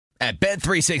At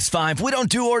Bet365, we don't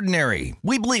do ordinary.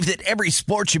 We believe that every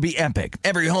sport should be epic.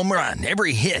 Every home run,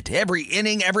 every hit, every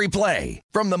inning, every play.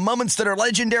 From the moments that are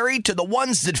legendary to the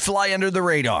ones that fly under the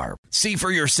radar. See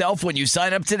for yourself when you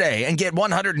sign up today and get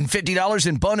 $150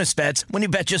 in bonus bets when you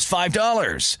bet just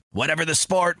 $5. Whatever the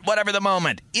sport, whatever the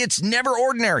moment, it's never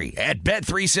ordinary at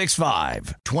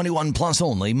Bet365. 21 plus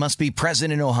only. Must be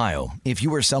present in Ohio. If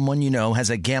you or someone you know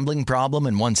has a gambling problem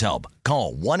and wants help,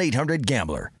 call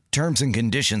 1-800-GAMBLER. Terms and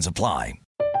conditions apply.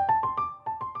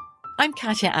 I'm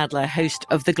Katya Adler, host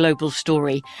of The Global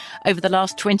Story. Over the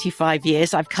last 25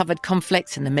 years, I've covered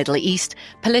conflicts in the Middle East,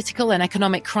 political and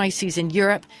economic crises in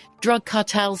Europe, drug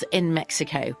cartels in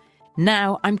Mexico.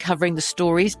 Now I'm covering the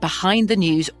stories behind the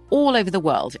news all over the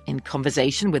world in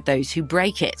conversation with those who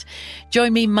break it.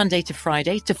 Join me Monday to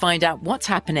Friday to find out what's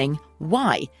happening,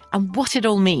 why, and what it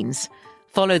all means.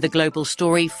 Follow The Global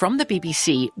Story from the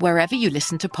BBC wherever you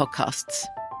listen to podcasts.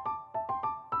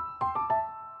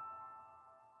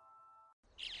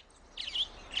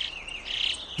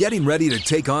 Getting ready to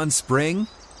take on spring?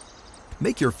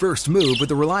 Make your first move with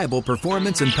the reliable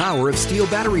performance and power of Steel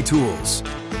battery tools.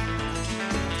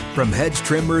 From hedge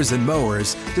trimmers and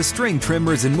mowers to string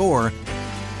trimmers and more,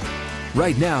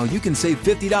 right now you can save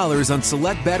 $50 on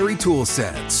select battery tool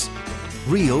sets.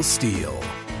 Real Steel.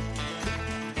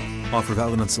 Offer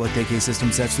valid on select AK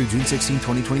system sets through June 16,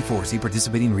 2024. See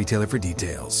participating retailer for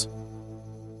details.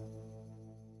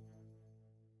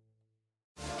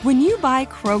 When you buy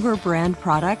Kroger brand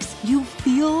products, you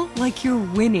feel like you're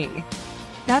winning.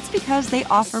 That's because they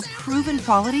offer proven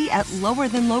quality at lower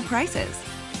than low prices.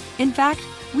 In fact,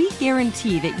 we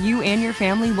guarantee that you and your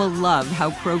family will love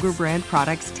how Kroger brand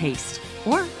products taste,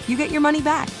 or you get your money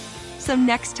back. So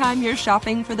next time you're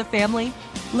shopping for the family,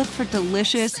 look for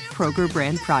delicious Kroger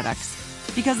brand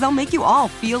products, because they'll make you all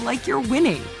feel like you're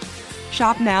winning.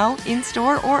 Shop now,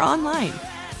 in-store, or online.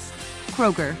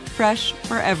 Kroger, fresh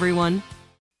for everyone.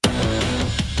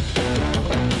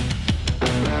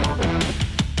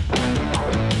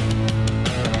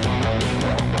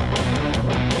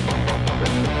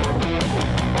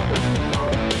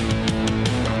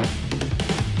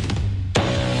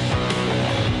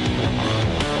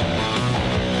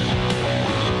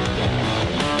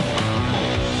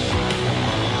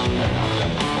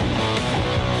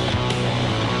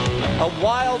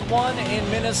 Wild one in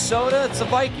Minnesota. It's the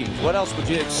Vikings. What else would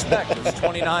you expect? It was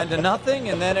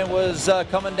 29-0, and then it was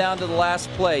coming down to the last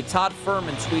play. Todd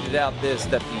Furman tweeted out this,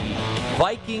 that the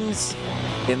Vikings,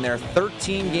 in their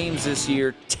 13 games this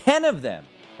year, 10 of them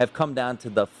have come down to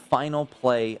the final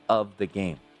play of the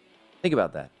game. Think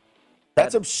about that.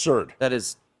 That's absurd. That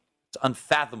is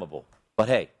unfathomable. But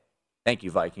hey, thank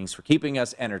you, Vikings, for keeping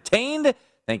us entertained.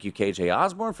 Thank you, KJ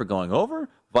Osborne, for going over.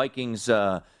 Vikings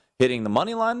hitting the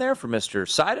money line there for Mr.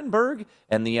 Seidenberg,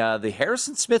 and the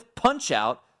Harrison Smith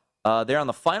punch-out there on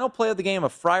the final play of the game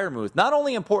of Freiermuth. Not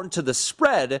only important to the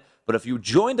spread, but if you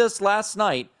joined us last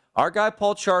night, our guy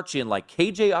Paul Charchian, like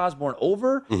KJ Osborne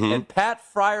over, and Pat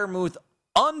Freiermuth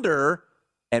under,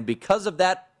 and because of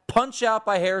that punch-out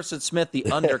by Harrison Smith, the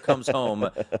under comes home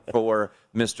for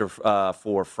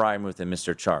for Freiermuth and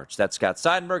Mr. Charch. That's Scott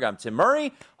Seidenberg. I'm Tim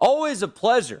Murray. Always a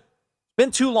pleasure. It's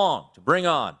been too long to bring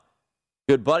on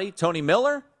good buddy Tony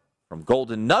Miller from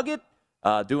Golden Nugget,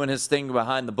 doing his thing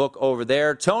behind the book over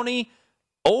there. Tony,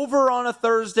 over on a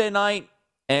Thursday night,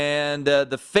 and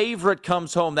the favorite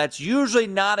comes home. That's usually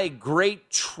not a great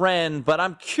trend, but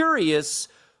I'm curious,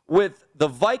 with the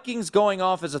Vikings going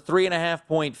off as a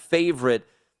 3.5-point favorite,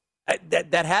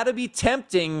 that had to be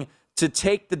tempting to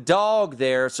take the dog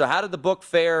there. So how did the book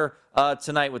fare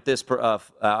tonight with this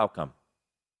outcome?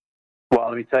 Well,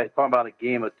 let me tell you, talking about a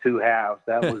game of two halves,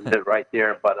 that was it right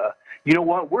there. But you know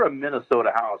what? We're a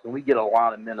Minnesota house, and we get a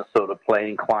lot of Minnesota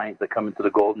playing clients that come into the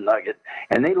Golden Nugget.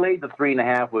 And they laid the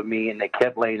 3.5 with me, and they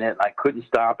kept laying it, and I couldn't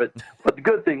stop it. But the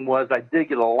good thing was I did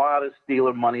get a lot of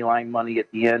Steeler money line money at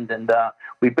the end, and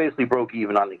we basically broke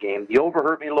even on the game. The over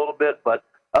hurt me a little bit, but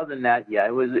other than that, yeah,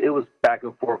 it was back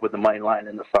and forth with the money line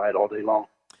and the side all day long.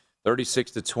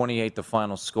 36-28, the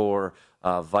final score.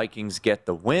 Vikings get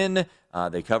the win.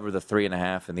 They cover the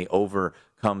 3.5, and the over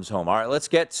comes home. All right, let's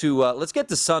get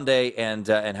to Sunday and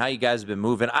how you guys have been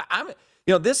moving.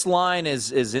 This line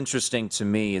is interesting to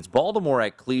me. It's Baltimore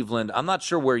at Cleveland. I'm not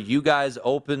sure where you guys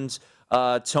opened,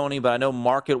 Tony, but I know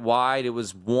market wide it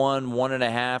was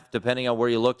 1.5, depending on where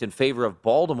you looked, in favor of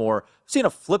Baltimore. I've seen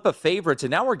a flip of favorites, and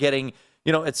now we're getting,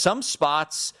 at some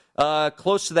spots,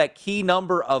 close to that key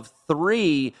number of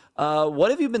 3.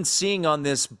 What have you been seeing on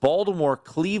this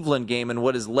Baltimore-Cleveland game, and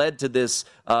what has led to this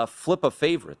flip of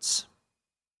favorites?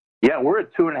 Yeah, we're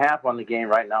at 2.5 on the game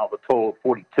right now, with a total of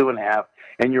 42.5.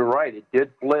 And you're right, it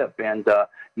did flip. And,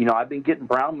 I've been getting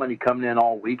brown money coming in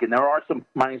all week, and there are some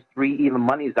 -3 even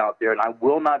monies out there. And I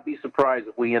will not be surprised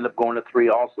if we end up going to 3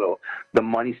 also. The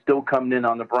money's still coming in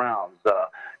on the Browns.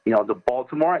 The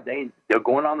Baltimore, they're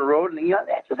going on the road, and they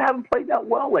just haven't played that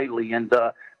well lately. And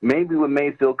maybe with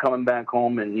Mayfield coming back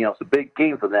home, and, it's a big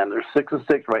game for them. They're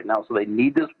 6-6 right now, so they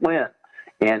need this win.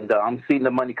 And I'm seeing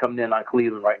the money coming in on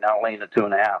Cleveland right now, laying at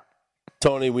 2.5.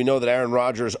 Tony, we know that Aaron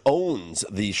Rodgers owns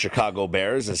the Chicago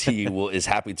Bears, as he is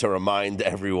happy to remind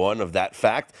everyone of that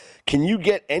fact. Can you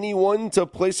get anyone to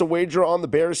place a wager on the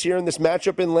Bears here in this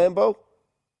matchup in Lambeau?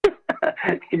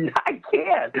 I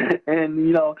can't.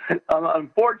 And,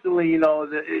 unfortunately,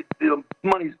 the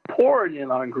money's pouring in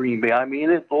on Green Bay. I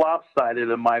mean, it's lopsided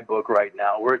in my book right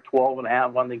now. We're at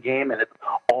 12.5 on the game, and it's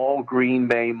all Green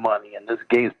Bay money. And this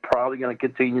game's probably going to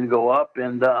continue to go up.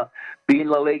 And being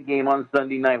the late game on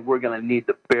Sunday night, we're going to need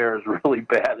the Bears really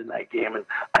bad in that game. And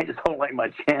I just don't like my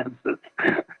chances.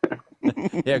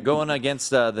 Yeah, going against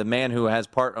the man who has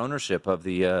part ownership of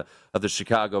the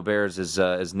Chicago Bears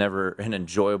is never an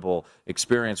enjoyable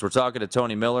experience. We're talking to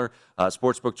Tony Miller,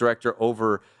 sportsbook director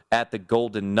over at the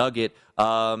Golden Nugget.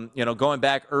 Going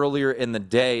back earlier in the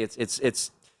day,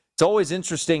 it's always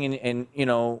interesting, and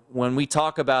when we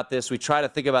talk about this, we try to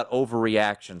think about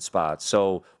overreaction spots.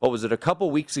 So what was it, a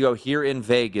couple weeks ago here in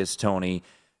Vegas, Tony?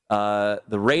 The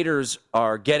Raiders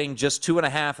are getting just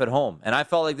 2.5 at home. And I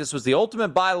felt like this was the ultimate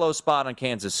buy low spot on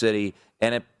Kansas City,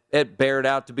 and it bared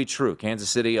out to be true. Kansas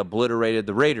City obliterated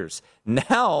the Raiders.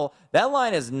 Now, that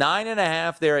line is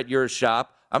 9.5 there at your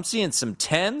shop. I'm seeing some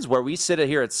 10s where we sit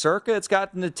here at Circa. It's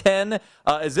gotten to 10.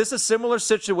 Is this a similar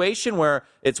situation where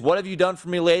it's what have you done for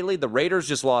me lately? The Raiders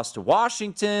just lost to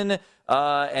Washington,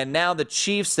 and now the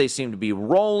Chiefs, they seem to be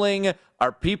rolling.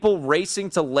 Are people racing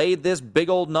to lay this big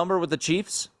old number with the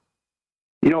Chiefs?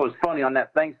 It was funny on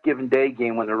that Thanksgiving Day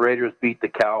game when the Raiders beat the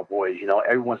Cowboys.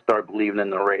 Everyone started believing in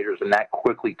the Raiders, and that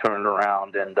quickly turned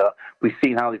around. And we've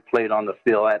seen how they played on the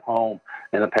field at home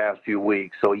in the past few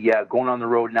weeks. So, yeah, going on the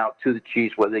road now to the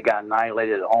Chiefs where they got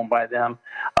annihilated at home by them,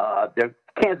 their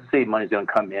Kansas City money's going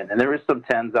to come in. And there is some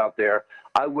 10s out there.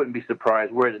 I wouldn't be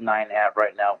surprised. We're at 9.5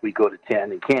 right now if we go to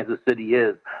 10. And Kansas City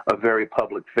is a very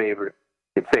public favorite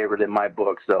in my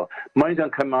book. So money's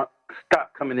going to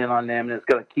stop coming in on them, and it's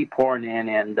going to keep pouring in,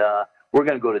 and we're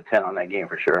going to go to 10 on that game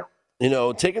for sure.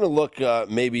 Taking a look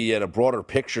maybe at a broader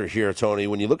picture here, Tony,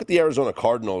 when you look at the Arizona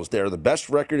Cardinals, they're the best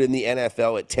record in the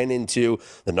NFL at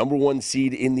 10-2, the number 1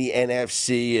 seed in the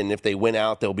NFC, and if they win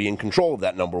out, they'll be in control of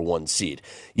that number 1 seed.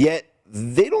 Yet,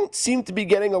 they don't seem to be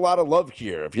getting a lot of love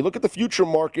here. If you look at the future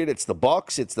market, it's the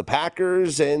Bucs, it's the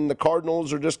Packers, and the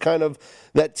Cardinals are just kind of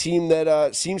that team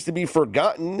that seems to be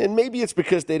forgotten. And maybe it's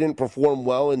because they didn't perform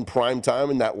well in prime time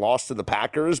and that loss to the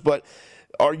Packers. But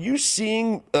are you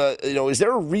seeing, is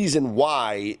there a reason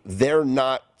why they're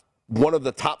not one of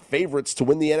the top favorites to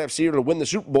win the NFC or to win the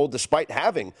Super Bowl despite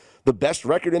having the best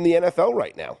record in the NFL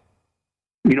right now?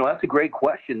 That's a great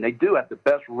question. They do have the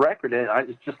best record, and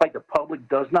it's just like the public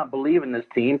does not believe in this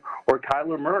team or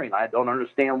Kyler Murray, and I don't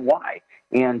understand why.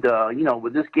 And,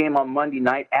 with this game on Monday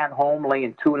night at home,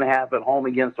 laying 2.5 at home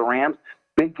against the Rams,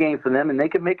 big game for them, and they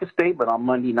can make a statement on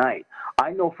Monday night.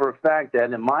 I know for a fact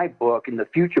that in my book, in the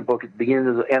future book at the beginning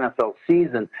of the NFL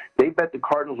season, they bet the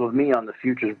Cardinals with me on the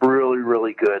futures really,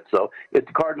 really good. So if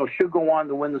the Cardinals should go on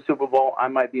to win the Super Bowl, I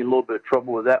might be in a little bit of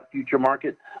trouble with that future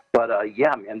market. But,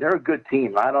 yeah, man, they're a good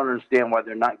team. I don't understand why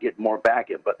they're not getting more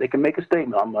backing, but they can make a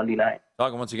statement on Monday night.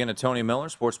 Talking once again to Tony Miller,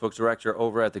 sportsbook director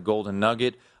over at the Golden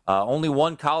Nugget. Only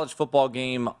one college football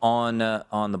game on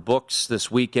the books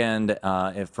this weekend.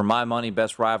 For my money,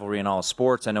 best rivalry in all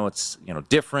sports. I know it's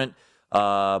different,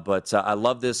 but I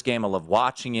love this game. I love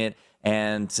watching it.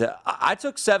 And I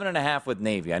took 7.5 with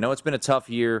Navy. I know it's been a tough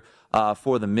year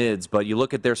for the Mids, but you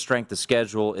look at their strength of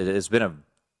schedule, it has been a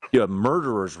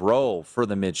murderer's row for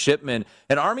the midshipmen.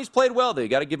 And Army's played well, though. You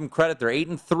got to give them credit. They're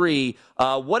 8-3.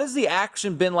 What has the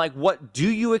action been like? What do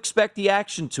you expect the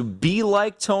action to be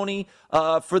like, Tony,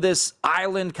 for this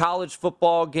island college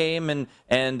football game?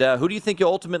 And who do you think you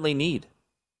ultimately need?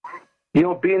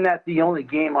 Being that the only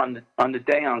game on the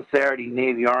day on Saturday,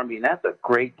 Navy Army, and that's a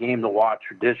great game to watch,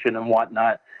 tradition and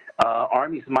whatnot.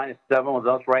 Army's -7 with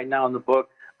us right now in the book.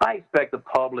 I expect the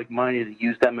public money to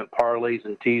use them in parlays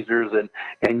and teasers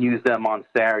and use them on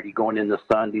Saturday going into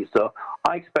Sunday. So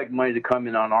I expect money to come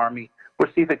in on Army.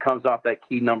 We'll see if it comes off that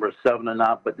key number of 7 or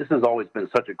not. But this has always been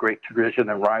such a great tradition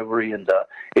and rivalry, and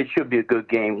it should be a good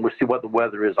game. We'll see what the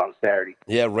weather is on Saturday.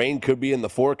 Yeah, rain could be in the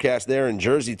forecast there in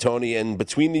Jersey, Tony. And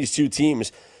between these two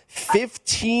teams,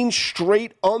 15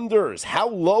 straight unders. How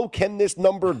low can this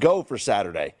number go for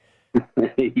Saturday?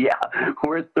 Yeah,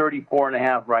 we're at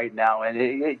 34.5 right now,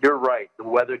 and you're right. The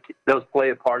weather does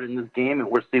play a part in this game,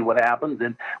 and we'll see what happens,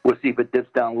 and we'll see if it dips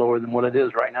down lower than what it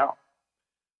is right now.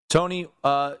 Tony,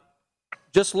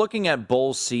 just looking at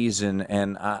bowl season,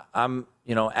 and I'm,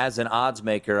 as an odds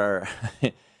maker,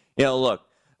 look,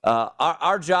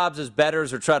 our jobs as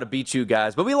bettors are try to beat you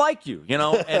guys, but we like you,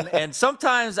 and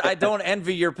sometimes I don't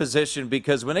envy your position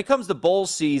because when it comes to bowl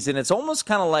season, it's almost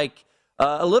kind of like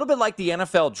a little bit like the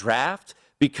NFL draft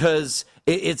because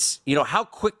it's, how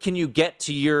quick can you get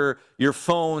to your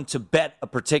phone to bet a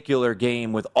particular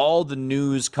game with all the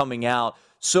news coming out?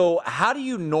 So how do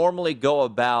you normally go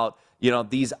about,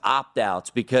 these opt-outs?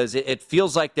 Because it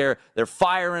feels like they're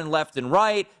firing left and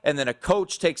right, and then a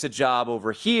coach takes a job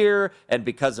over here, and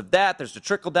because of that, there's the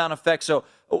trickle-down effect. So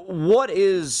what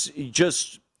is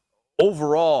just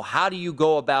overall, how do you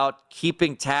go about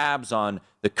keeping tabs on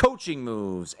the coaching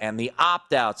moves and the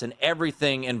opt-outs and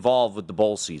everything involved with the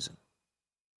bowl season?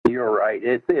 You're right.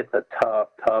 It's a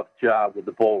tough job with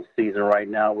the bowl season right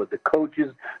now with the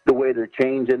coaches, the way they're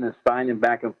changing and signing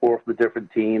back and forth with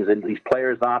different teams, and these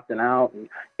players opting out and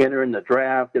entering the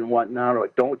draft and whatnot, or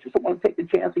don't just want to take the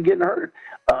chance of getting hurt.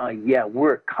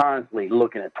 We're constantly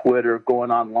looking at Twitter,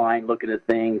 going online, looking at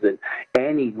things, and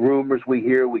any rumors we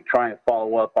hear, we try and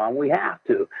follow up on. We have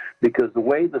to, because the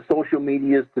way the social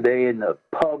media is today and the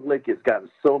public has gotten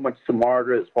so much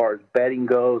smarter as far as betting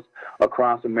goes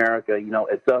across America.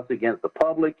 It's us against the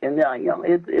public, and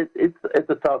it's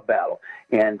a tough battle,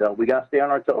 and we got to stay on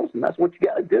our toes, and that's what you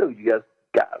got to do. You guys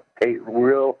got to pay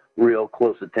real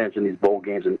close attention to these bowl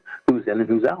games and who's in and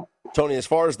who's out. Tony, as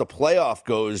far as the playoff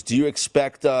goes, do you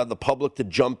expect the public to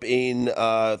jump in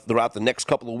throughout the next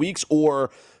couple of weeks, or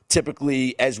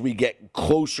typically as we get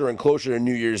closer and closer to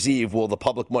New Year's Eve, will the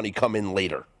public money come in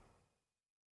later?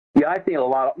 Yeah, I think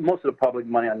most of the public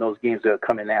money on those games are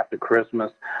coming after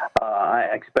Christmas. I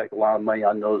expect a lot of money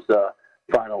on those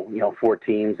final, 4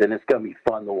 teams, and it's going to be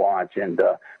fun to watch. And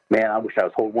man, I wish I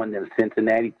was holding one of them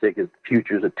Cincinnati tickets. The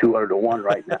futures at 200-1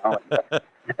 right now.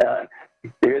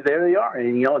 There they are,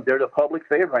 and they're the public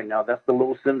favorite right now. That's the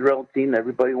little Cinderella team that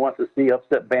everybody wants to see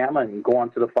upset Bama and go on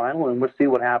to the final, and we'll see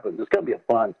what happens. It's going to be a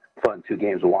fun 2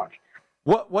 games to watch.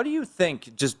 What do you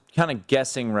think, just kind of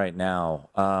guessing right now,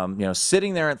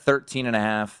 sitting there at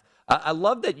 13.5, I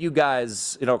love that you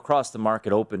guys, across the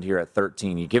market opened here at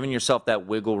 13. You're giving yourself that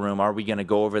wiggle room. Are we going to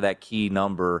go over that key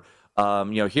number?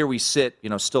 Here we sit,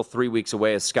 still 3 weeks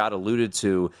away, as Scott alluded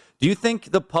to. Do you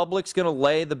think the public's going to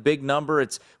lay the big number?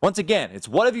 It's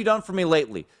what have you done for me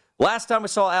lately? Last time we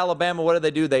saw Alabama, what did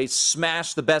they do? They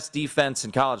smashed the best defense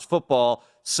in college football.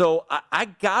 So I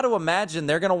got to imagine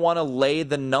they're going to want to lay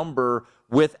the number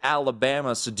with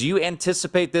Alabama. So do you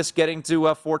anticipate this getting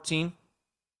to 14?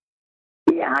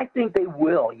 Yeah, I think they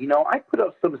will. I put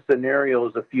up some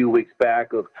scenarios a few weeks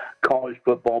back of college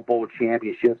football bowl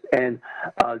championships, and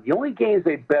the only games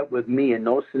they bet with me in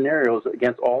those scenarios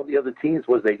against all the other teams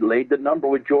was they laid the number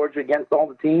with Georgia against all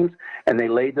the teams, and they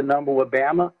laid the number with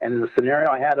Bama. And in the scenario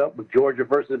I had up with Georgia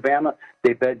versus Bama,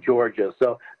 they bet Georgia.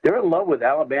 So they're in love with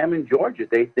Alabama and Georgia.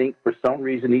 They think for some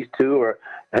reason these two are,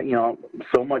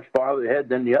 so much farther ahead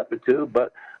than the other two,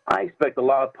 but I expect a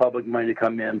lot of public money to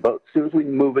come in, but as soon as we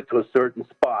move it to a certain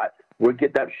spot, we'll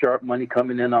get that sharp money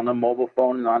coming in on the mobile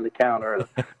phone and on the counter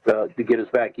to get us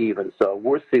back even. So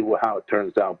we'll see how it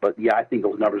turns out. But, yeah, I think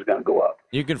those numbers are going to go up.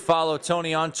 You can follow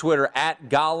Tony on Twitter at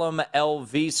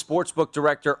GollumLV, Sportsbook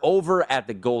Director over at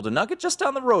the Golden Nugget, just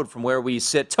down the road from where we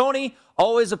sit. Tony,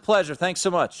 always a pleasure. Thanks so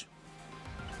much.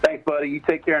 Thanks, buddy. You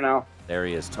take care now. There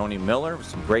he is, Tony Miller, with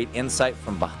some great insight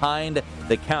from behind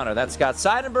the counter. That's Scott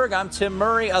Seidenberg. I'm Tim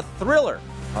Murray. A thriller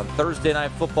on Thursday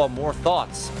Night Football. More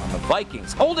thoughts on the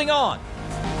Vikings holding on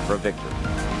for a victory.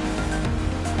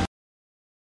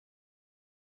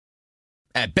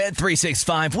 At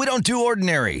Bet365, we don't do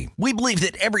ordinary. We believe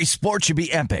that every sport should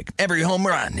be epic. Every home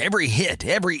run, every hit,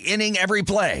 every inning, every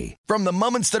play. From the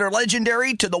moments that are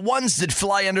legendary to the ones that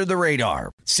fly under the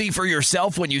radar. See for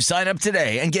yourself when you sign up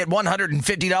today and get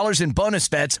 $150 in bonus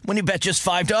bets when you bet just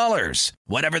 $5.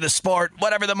 Whatever the sport,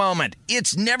 whatever the moment,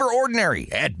 it's never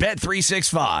ordinary at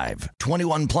Bet365.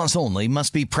 21 plus only.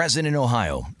 Must be present in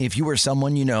Ohio. If you or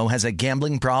someone you know has a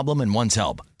gambling problem and wants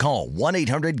help, call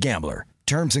 1-800-GAMBLER.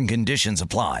 Terms and conditions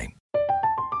apply.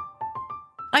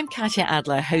 I'm Katya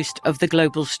Adler, host of The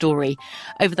Global Story.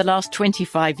 Over the last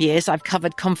 25 years, I've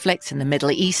covered conflicts in the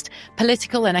Middle East,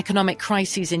 political and economic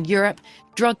crises in Europe,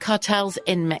 drug cartels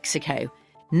in Mexico.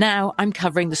 Now I'm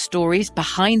covering the stories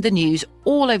behind the news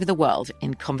all over the world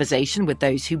in conversation with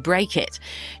those who break it.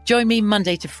 Join me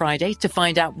Monday to Friday to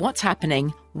find out what's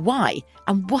happening, why,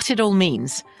 and what it all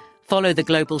means. Follow The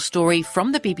Global Story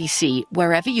from the BBC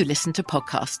wherever you listen to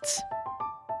podcasts.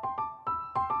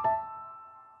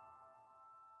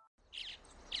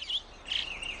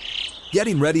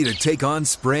 Getting ready to take on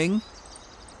spring?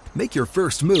 Make your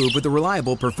first move with the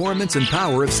reliable performance and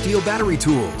power of Steel battery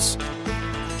tools.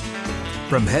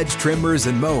 From hedge trimmers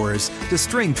and mowers to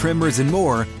string trimmers and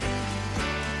more,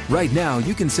 right now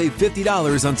you can save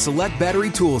 $50 on select battery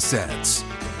tool sets.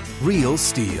 Real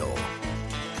Steel.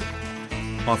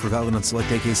 Offer valid on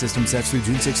select AK system sets through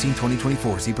June 16,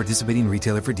 2024. See participating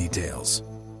retailer for details.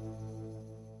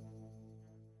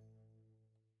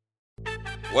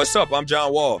 What's up? I'm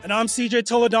John Wall. And I'm CJ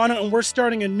Toledano, and we're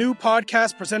starting a new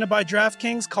podcast presented by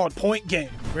DraftKings called Point Game.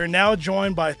 We're now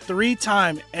joined by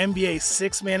three-time NBA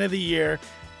Sixth Man of the Year,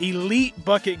 elite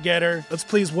bucket getter. Let's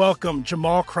please welcome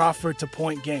Jamal Crawford to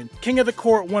Point Game. King of the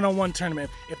Court one-on-one tournament.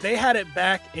 If they had it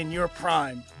back in your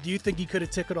prime, do you think you could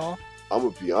have took it all? I'm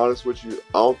going to be honest with you.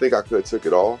 I don't think I could have took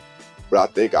it all, but I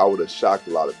think I would have shocked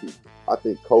a lot of people. I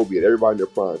think Kobe and everybody in their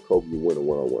prime, Kobe would win a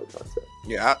one-on-one contest.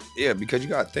 Yeah, because you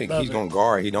got to think he's going to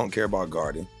guard. He don't care about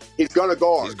guarding. He's going to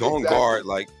guard. He's going to guard.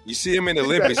 Like, you see him in the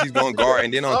Olympics, he's going to guard.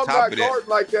 And then on top of that. I'm not guarding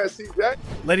like that, CJ.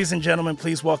 Ladies and gentlemen,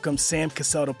 please welcome Sam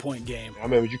Cassell to Point Game. I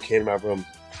remember you came out from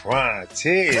prime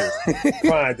 10.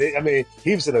 I mean,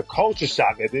 he was in a culture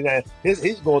shock. And then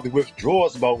he's going through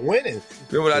withdrawals about winning.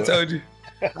 Remember what I told you?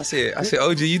 I said,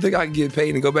 OG, you think I can get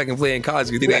paid and go back and play in college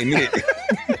because it ain't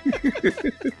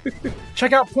it?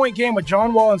 Check out Point Game with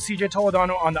John Wall and CJ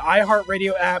Toledano on the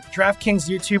iHeartRadio app, DraftKings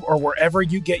YouTube, or wherever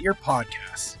you get your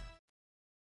podcasts.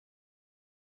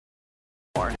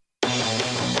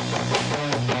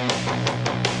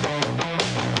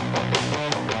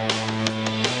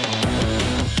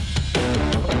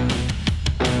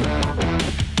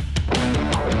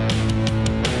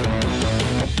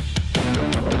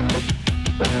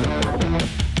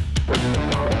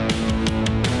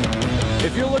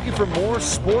 If you're looking for more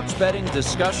sports betting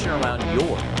discussion around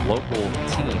your local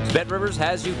teams, BetRivers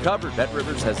has you covered.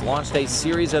 BetRivers has launched a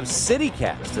series of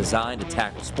CityCasts designed to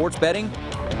tackle sports betting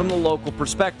from the local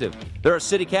perspective. There are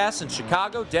CityCasts in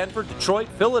Chicago, Denver, Detroit,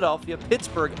 Philadelphia,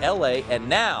 Pittsburgh, LA, and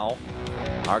now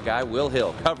our guy Will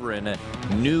Hill covering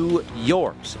New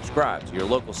York. Subscribe to your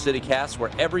local CityCast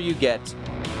wherever you get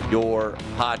your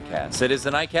podcasts. It is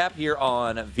the Nightcap here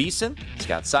on VSiN.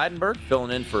 Scott Seidenberg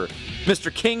filling in for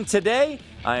Mr. King today.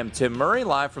 I am Tim Murray,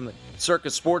 live from the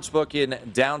Circus Sportsbook in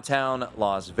downtown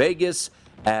Las Vegas.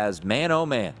 As man, oh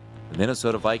man, the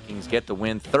Minnesota Vikings get the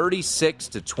win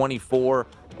 36-24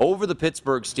 over the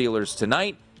Pittsburgh Steelers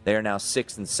tonight. They are now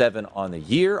 6-7 on the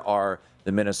year, are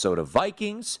the Minnesota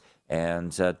Vikings,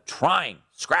 and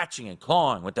scratching and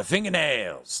clawing with the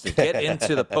fingernails to get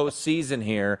into the postseason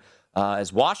here.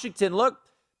 As Washington, look,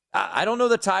 I don't know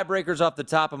the tiebreakers off the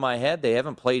top of my head. They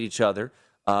haven't played each other.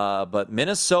 But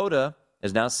Minnesota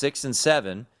is now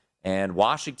 6-7, and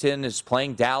Washington is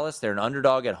playing Dallas. They're an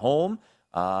underdog at home.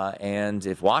 And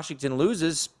if Washington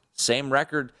loses, same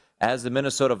record as the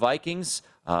Minnesota Vikings.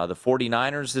 The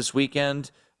 49ers this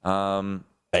weekend. Bengals.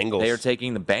 They are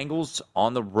taking the Bengals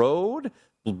on the road.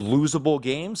 Losable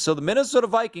game. So the Minnesota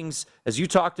Vikings, as you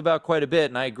talked about quite a bit,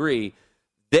 and I agree,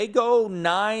 they go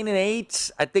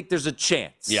 9-8. I think there's a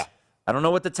chance. Yeah. I don't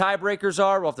know what the tiebreakers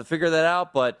are. We'll have to figure that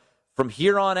out. But from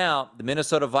here on out, the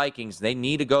Minnesota Vikings, they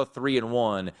need to go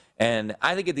 3-1. And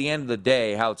I think at the end of the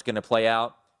day, how it's going to play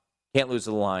out, can't lose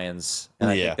to the Lions. And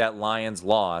I think that Lions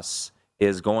loss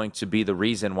is going to be the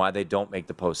reason why they don't make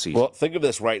the postseason. Well, think of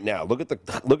this right now. Look at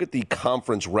the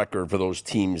conference record for those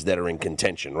teams that are in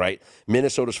contention, right?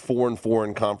 Minnesota's 4-4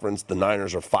 in conference. The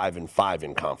Niners are 5-5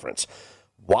 in conference.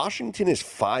 Washington is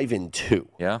 5-2.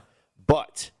 Yeah.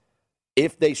 But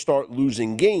if they start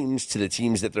losing games to the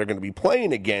teams that they're going to be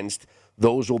playing against,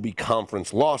 those will be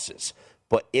conference losses.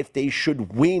 But if they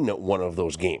should win one of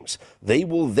those games, they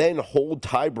will then hold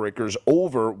tiebreakers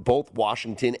over both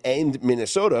Washington and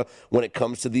Minnesota when it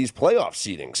comes to these playoff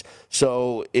seedings.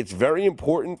 So it's very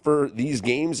important for these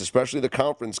games, especially the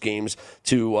conference games,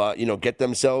 to get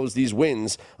themselves these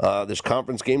wins. There's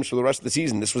conference games for the rest of the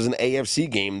season. This was an AFC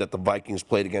game that the Vikings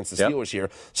played against the Steelers here.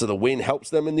 So the win helps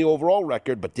them in the overall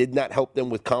record, but did not help them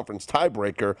with conference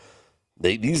tiebreaker.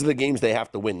 These are the games they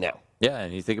have to win now. Yeah,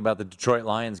 and you think about the Detroit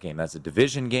Lions game. That's a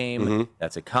division game. Mm-hmm.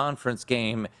 That's a conference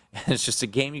game. It's just a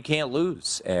game you can't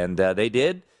lose. And they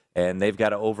did, and they've got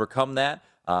to overcome that.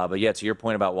 But, yeah, to your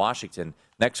point about Washington,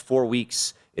 next 4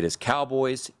 weeks, it is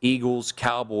Cowboys, Eagles,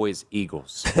 Cowboys,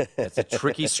 Eagles. It's a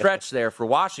tricky stretch there for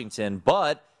Washington.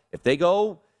 But if they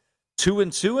go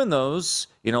 2-2 in those.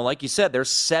 Like you said, they're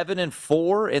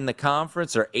 7-4 in the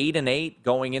conference, or 8-8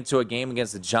 going into a game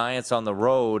against the Giants on the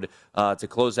road to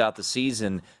close out the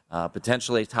season.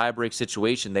 Potentially a tie-break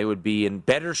situation. They would be in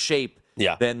better shape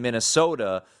than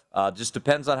Minnesota. Just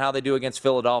depends on how they do against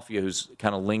Philadelphia, who's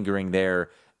kind of lingering there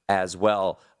as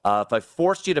well. If I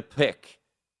forced you to pick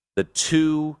the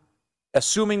two,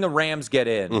 assuming the Rams get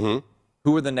in,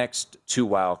 who are the next two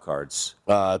wild cards?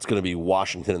 It's going to be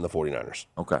Washington and the 49ers.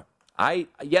 Okay.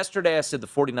 Yesterday I said the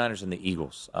 49ers and the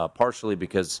Eagles, partially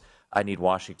because I need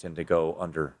Washington to go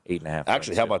under 8.5.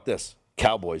 Actually, how about this?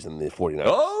 Cowboys and the 49ers.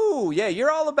 Oh, yeah, you're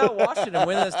all about Washington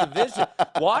winning this division.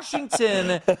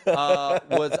 Washington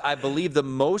was, I believe, the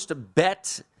most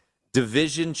bet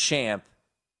division champ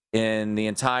in the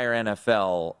entire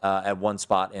NFL at one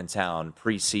spot in town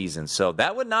preseason. So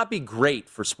that would not be great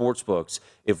for sportsbooks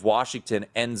if Washington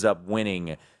ends up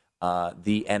winning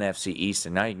the NFC East.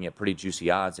 And now you can get pretty juicy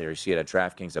odds there. You see it at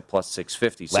DraftKings at plus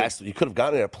 650. So you could have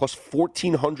gotten it at plus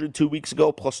 1,400 2 weeks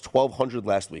ago, plus 1,200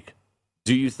 last week.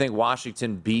 Do you think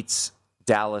Washington beats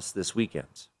Dallas this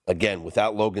weekend? Again,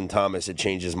 without Logan Thomas, it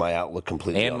changes my outlook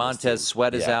completely. And Montez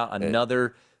Sweat is out.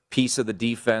 Another piece of the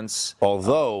defense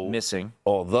missing.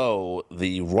 Although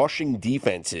the rushing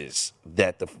defenses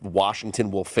that the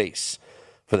Washington will face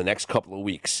for the next couple of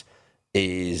weeks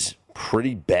is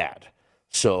pretty bad.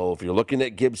 So if you're looking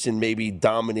at Gibson maybe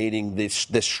dominating this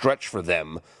stretch for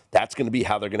them, that's going to be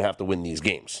how they're going to have to win these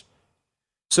games.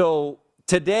 So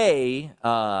today,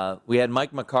 we had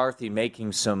Mike McCarthy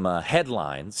making some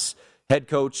headlines. Head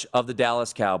coach of the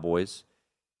Dallas Cowboys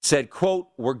said, quote,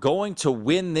 "We're going to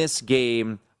win this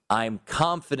game. I'm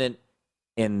confident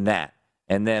in that."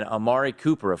 And then Amari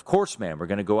Cooper, of course, man, we're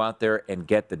going to go out there and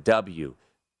get the W.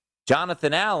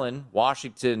 Jonathan Allen,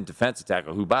 Washington defensive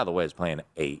tackle, who, by the way, is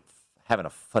having a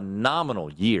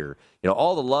phenomenal year.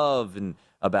 All the love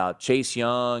about Chase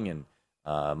Young and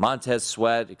Montez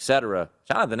Sweat, etc.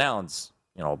 Jonathan Allen's,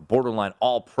 borderline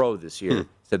all-pro this year.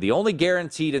 Said the only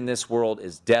guaranteed in this world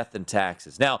is death and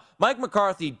taxes. Now, Mike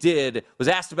McCarthy was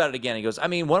asked about it again. He goes,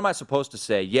 what am I supposed to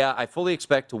say? Yeah, I fully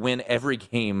expect to win every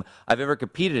game I've ever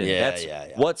competed in. That's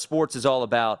what sports is all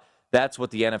about. That's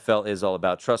what the NFL is all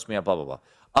about. Trust me, blah, blah,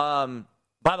 blah.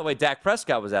 By the way, Dak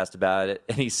Prescott was asked about it,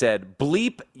 and he said,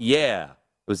 bleep, yeah. It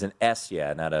was an S,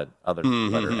 yeah, not a other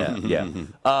letter F,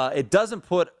 yeah. It doesn't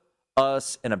put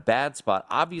us in a bad spot.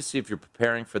 Obviously, if you're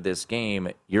preparing for this game,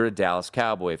 you're a Dallas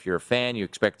Cowboy. If you're a fan, you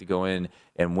expect to go in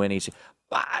and win each.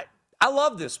 I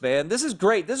love this, man. This is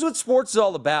great. This is what sports is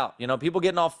all about. People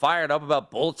getting all fired up about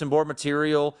bulletin board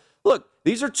material. Look,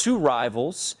 these are two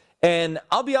rivals, and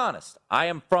I'll be honest. I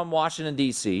am from Washington,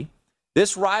 D.C.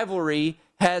 This rivalry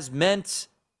has meant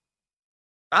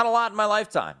not a lot in my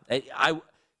lifetime.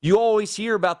 You always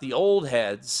hear about the old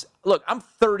heads. Look, I'm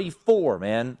 34,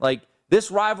 man.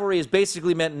 This rivalry has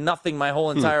basically meant nothing my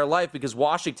whole entire life because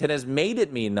Washington has made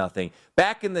it mean nothing.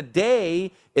 Back in the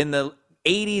day, in the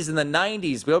 80s and the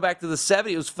 90s, we go back to the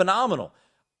 70s, it was phenomenal.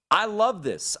 I love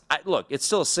this. Look, it's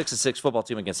still a 6-6 football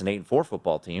team against an 8-4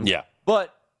 football team. Yeah.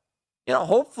 But,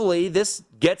 hopefully this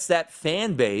gets that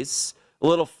fan base a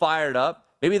little fired up.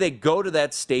 Maybe they go to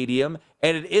that stadium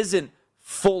and it isn't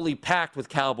fully packed with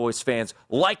Cowboys fans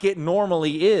like it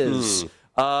normally is.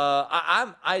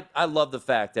 I love the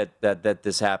fact that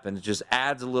this happened. It just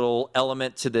adds a little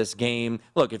element to this game.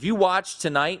 Look, if you watch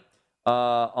tonight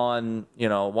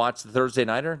watch the Thursday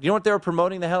Nighter, you know what they were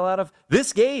promoting the hell out of?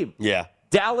 This game. Yeah.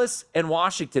 Dallas and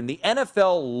Washington. The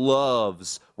NFL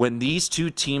loves when these two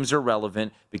teams are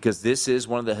relevant because this is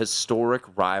one of the historic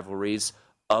rivalries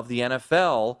of the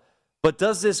NFL. But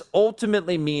does this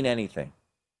ultimately mean anything?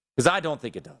 Because I don't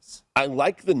think it does. I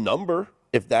like the number,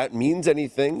 if that means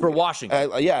anything. For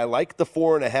Washington. I like the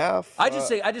 4.5.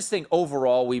 I just think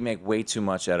overall we make way too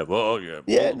much out of,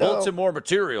 bulletin more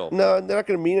material. No, they're not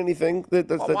going to mean anything. The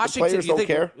players don't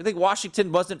care. You think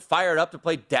Washington wasn't fired up to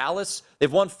play Dallas?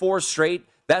 They've won 4 straight.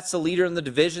 That's the leader in the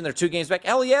division. They're 2 games back.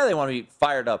 Hell yeah, they want to be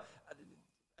fired up.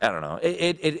 I don't know.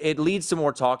 It leads to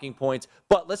more talking points.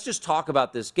 But let's just talk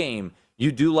about this game.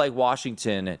 You do like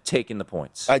Washington taking the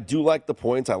points. I do like the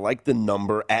points. I like the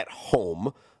number at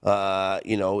home.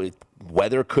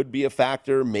 Weather could be a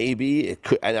factor, maybe. It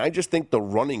could, and I just think the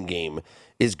running game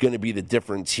is going to be the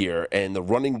difference here. And the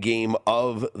running game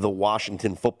of the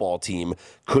Washington football team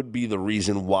could be the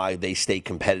reason why they stay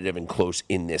competitive and close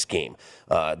in this game.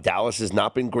 Dallas has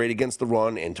not been great against the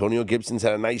run. Antonio Gibson's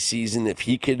had a nice season. If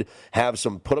he could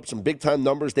put up some big-time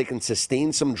numbers, they can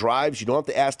sustain some drives. You don't have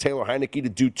to ask Taylor Heineke to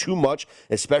do too much,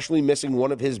 especially missing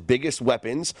one of his biggest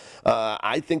weapons.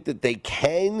 I think that they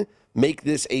can make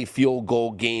this a field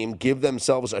goal game, give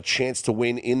themselves a chance to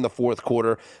win in the fourth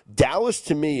quarter. Dallas,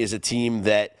 to me, is a team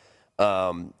that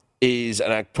is,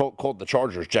 and I called the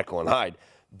Chargers Jekyll and Hyde.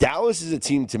 Dallas is a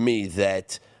team, to me,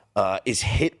 that is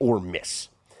hit or miss.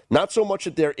 Not so much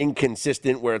that they're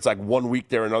inconsistent, where it's like 1 week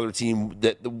they're another team,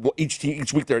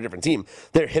 each week they're a different team.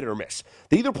 They're hit or miss.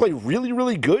 They either play really,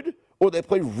 really good or they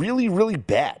play really, really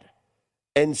bad.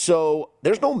 And so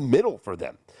there's no middle for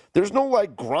them. There's no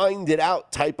like grind it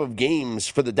out type of games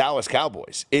for the Dallas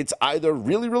Cowboys. It's either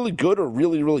really, really good or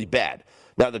really, really bad.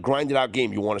 Now, the grind it out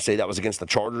game, you want to say that was against the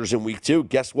Chargers in week 2.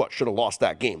 Guess what? Should have lost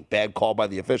that game. Bad call by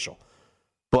the official.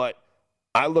 But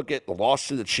I look at the loss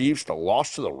to the Chiefs, the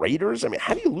loss to the Raiders. I mean,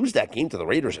 how do you lose that game to the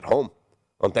Raiders at home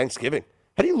on Thanksgiving?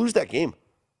 How do you lose that game?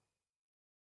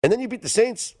 And then you beat the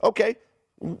Saints. Okay.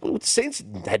 The Saints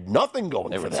had nothing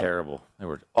going for them. They were terrible. They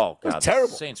were, oh, God. It was terrible.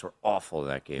 The Saints were awful in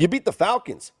that game. You beat the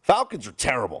Falcons. Falcons are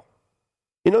terrible.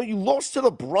 You know, you lost to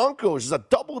the Broncos as a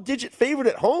double-digit favorite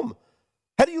at home.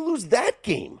 How do you lose that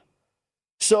game?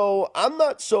 So I'm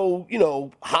not so,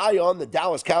 high on the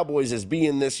Dallas Cowboys as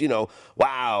being this,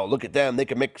 wow, look at them. They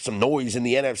can make some noise in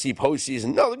the NFC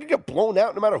postseason. No, they're going to get blown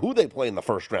out no matter who they play in the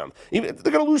first round. They're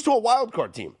going to lose to a wild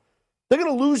card team. They're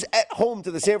going to lose at home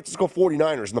to the San Francisco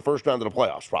 49ers in the first round of the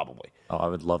playoffs, probably. Oh, I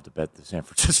would love to bet the San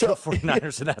Francisco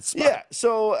 49ers in that spot. Yeah,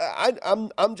 so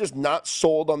I'm just not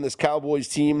sold on this Cowboys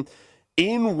team.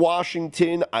 In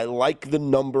Washington, I like the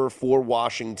number for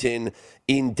Washington.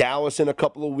 In Dallas in a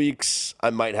couple of weeks, I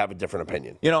might have a different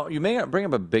opinion. You may bring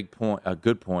up a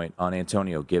good point on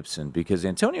Antonio Gibson, because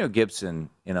Antonio Gibson,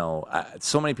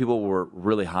 so many people were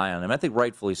really high on him. I think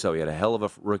rightfully so. He had a hell of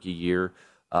a rookie year,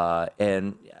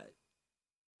 and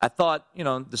I thought,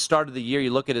 the start of the year,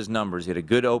 you look at his numbers. He had a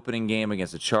good opening game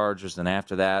against the Chargers, and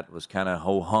after that it was kind of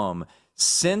ho-hum.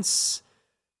 Since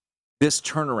this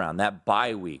turnaround, that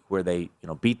bye week where they,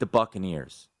 beat the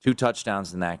Buccaneers, 2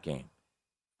 touchdowns in that game,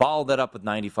 followed that up with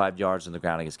 95 yards on the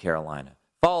ground against Carolina,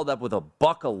 followed up with a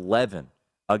 $111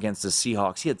 against the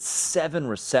Seahawks. He had 7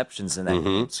 receptions in that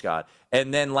game, Scott.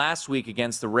 And then last week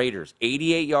against the Raiders,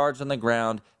 88 yards on the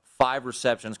ground, 5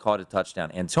 receptions, caught a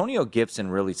touchdown. Antonio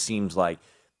Gibson really seems like,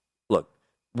 look,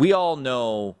 we all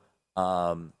know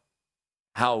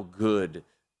how good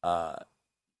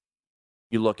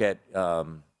you look at Terry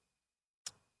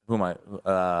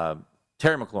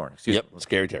McLaurin. Excuse me.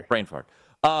 Scary Terry. Brain fart.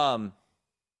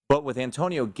 But with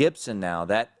Antonio Gibson now,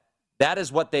 that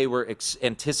is what they were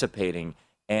anticipating.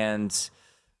 And,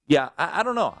 yeah, I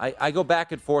don't know. I go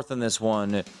back and forth on this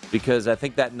one because I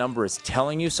think that number is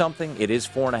telling you something. It is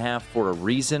 4.5 for a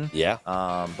reason. Yeah.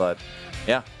 But,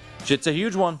 yeah. It's a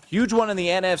huge one in the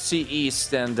NFC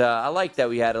East, and I like that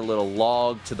we had a little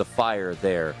log to the fire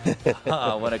there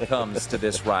when it comes to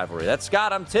this rivalry. That's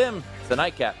Scott. I'm Tim. It's the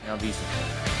Nightcap here on VSiN.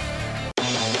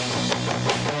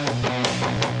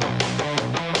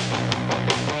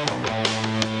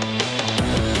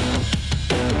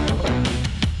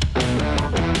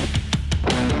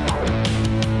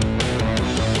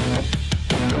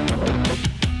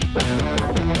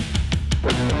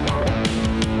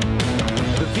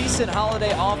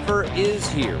 Holiday offer is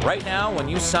here. Right now, when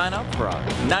you sign up for our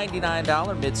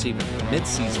 $99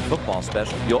 mid-season football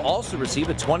special, you'll also receive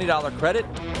a $20 credit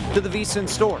to the VSiN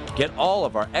store. Get all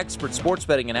of our expert sports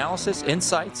betting analysis,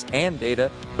 insights, and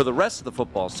data for the rest of the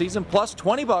football season, plus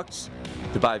 $20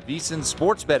 to buy VSiN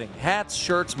sports betting hats,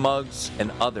 shirts, mugs,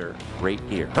 and other great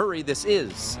gear. Hurry, this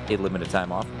is a limited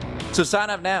time offer. So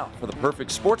sign up now for the perfect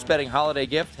sports betting holiday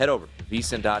gift. Head over to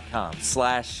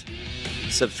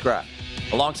VSiN.com/subscribe.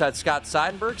 Alongside Scott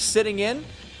Seidenberg, sitting in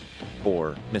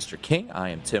for Mr. King, I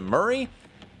am Tim Murray.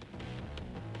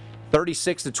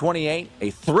 36-28,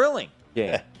 a thrilling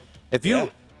game. If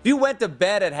you went to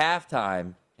bed at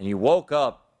halftime and you woke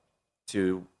up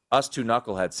to us two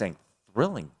knuckleheads saying,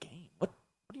 thrilling game, what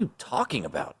are you talking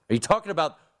about? Are you talking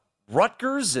about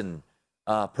Rutgers and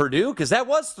Purdue? Because that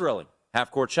was thrilling.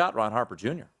 Half-court shot, Ron Harper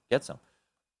Jr. Get some.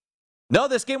 No,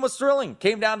 this game was thrilling.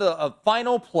 Came down to a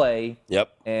final play.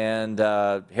 Yep. And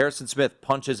Harrison Smith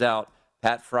punches out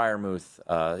Pat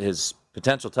Freiermuth. His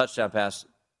potential touchdown pass,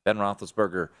 Ben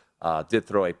Roethlisberger did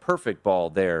throw a perfect ball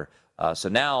there. So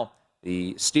now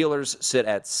the Steelers sit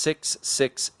at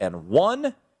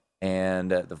 6-1,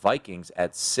 and the Vikings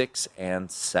at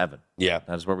 6-7. Yeah.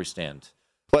 That is where we stand.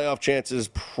 Playoff chances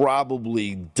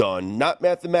probably done. Not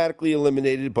mathematically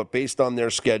eliminated, but based on their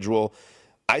schedule,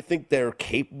 I think they're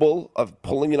capable of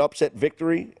pulling an upset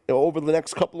victory over the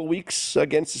next couple of weeks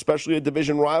against especially a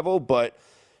division rival. But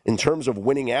in terms of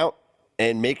winning out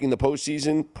and making the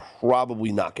postseason,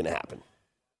 probably not going to happen.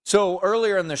 So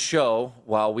earlier in the show,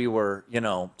 while we were,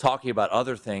 talking about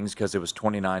other things because it was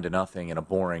 29-0 in a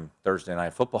boring Thursday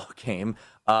night football game,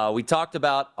 we talked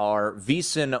about our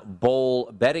VSiN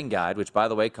Bowl betting guide, which, by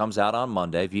the way, comes out on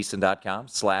Monday,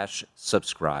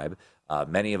 vsin.com/subscribe.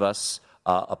 Many of us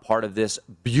a part of this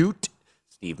butte,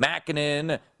 Steve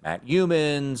Makinen, Matt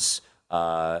Humans.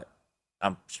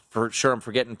 I'm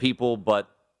forgetting people, but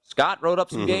Scott wrote up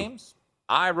some games.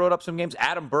 I wrote up some games.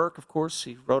 Adam Burke, of course,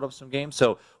 he wrote up some games.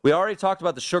 So we already talked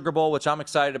about the Sugar Bowl, which I'm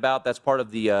excited about. That's part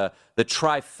of the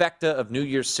trifecta of New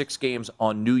Year's 6 games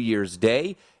on New Year's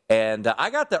Day. And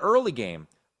I got the early game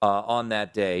on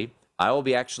that day. I will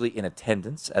be actually in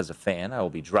attendance as a fan. I will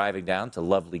be driving down to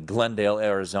lovely Glendale,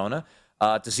 Arizona,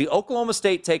 to see Oklahoma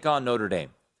State take on Notre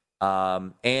Dame.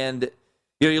 And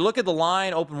you look at the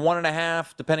line, open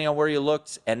 1.5, depending on where you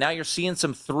looked, and now you're seeing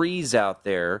some threes out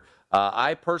there.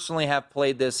 I personally have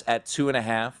played this at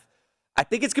 2.5. I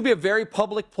think it's going to be a very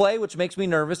public play, which makes me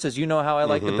nervous, as you know how I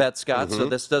like to bet, Scott. So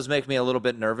this does make me a little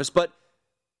bit nervous. But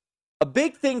a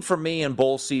big thing for me in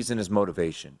bowl season is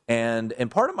motivation. And in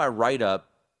part of my write-up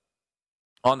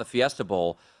on the Fiesta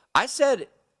Bowl, I said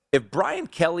if Brian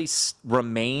Kelly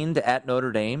remained at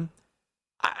Notre Dame,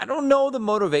 I don't know the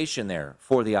motivation there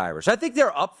for the Irish. I think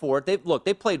they're up for it.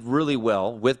 They played really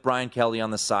well with Brian Kelly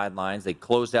on the sidelines. They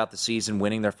closed out the season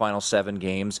winning their final 7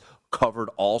 games,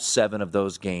 covered all 7 of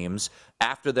those games.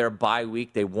 After their bye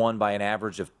week, they won by an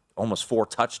average of almost 4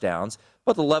 touchdowns,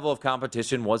 but the level of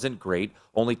competition wasn't great.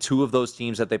 Only 2 of those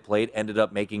teams that they played ended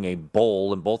up making a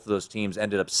bowl, and both of those teams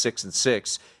ended up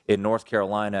 6-6 in North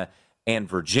Carolina and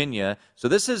Virginia. So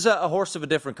this is a horse of a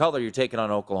different color. You're taking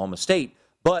on Oklahoma State,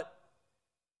 but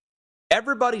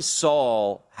everybody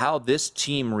saw how this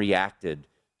team reacted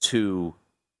to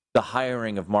the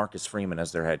hiring of Marcus Freeman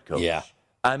as their head coach. Yeah.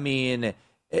 I mean,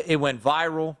 it went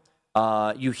viral.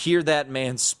 You hear that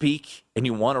man speak, and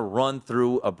you want to run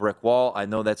through a brick wall. I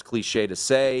know that's cliche to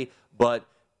say, but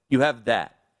you have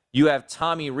that. You have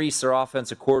Tommy Rees, their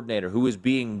offensive coordinator, who is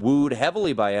being wooed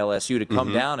heavily by LSU to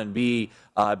come down and be,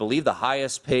 I believe, the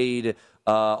highest paid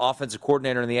offensive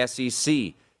coordinator in the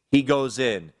SEC. He goes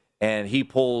in, and he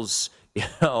pulls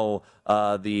I'm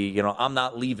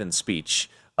not leaving speech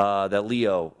that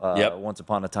Leo once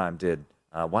upon a time did.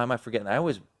 Why am I forgetting?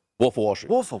 Wolf of Wall Street.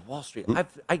 Wolf of Wall Street.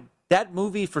 That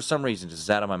movie, for some reason, just is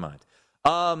out of my mind.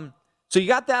 So you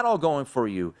got that all going for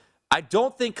you. I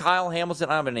don't think Kyle Hamilton,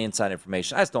 I don't have any inside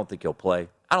information. I just don't think he'll play.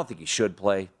 I don't think he should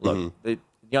play. Look, the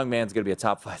young man's going to be a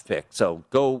top 5 pick. So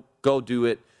go do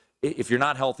it. If you're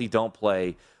not healthy, don't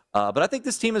play. But I think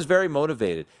this team is very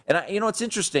motivated. And, it's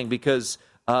interesting because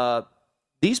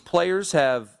these players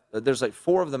there's like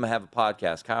 4 of them have a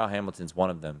podcast. Kyle Hamilton's one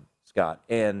of them, Scott.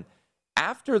 And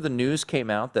after the news came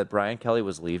out that Brian Kelly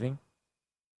was leaving,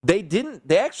 they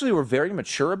actually were very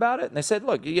mature about it. And they said,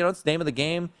 look, it's the name of the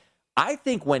game. I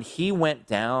think when he went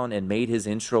down and made his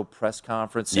intro press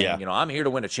conference saying, I'm here to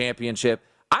win a championship,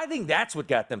 I think that's what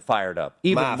got them fired up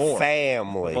even more. My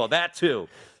family. Well, that too.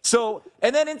 So,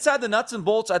 and then inside the nuts and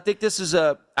bolts, I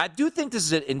do think this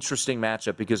is an interesting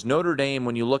matchup because Notre Dame,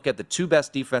 when you look at the 2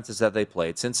 best defenses that they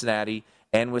played, Cincinnati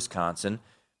and Wisconsin,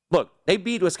 look, they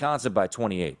beat Wisconsin by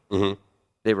 28.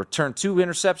 They returned 2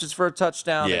 interceptions for a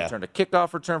touchdown. They returned a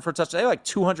kickoff return for a touchdown. They had like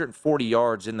 240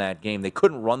 yards in that game. They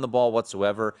couldn't run the ball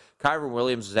whatsoever. Kyren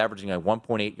Williams was averaging like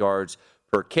 1.8 yards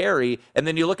per carry. And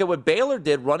then you look at what Baylor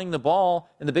did running the ball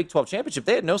in the Big 12 championship.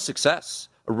 They had no success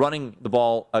running the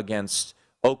ball against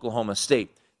Oklahoma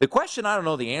State. The question I don't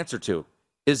know the answer to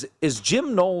is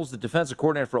Jim Knowles, the defensive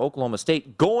coordinator for Oklahoma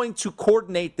State, going to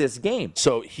coordinate this game?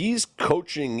 So he's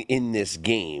coaching in this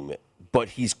game, but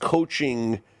he's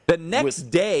coaching the next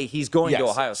day. He's going to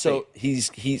Ohio State. So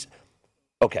he's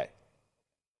okay.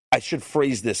 I should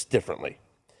phrase this differently.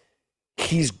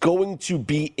 He's going to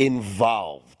be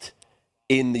involved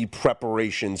in the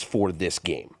preparations for this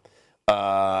game.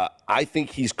 I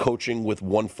think he's coaching with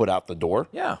one foot out the door.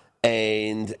 Yeah.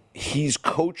 And he's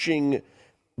coaching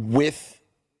with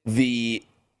the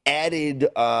added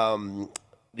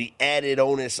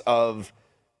onus of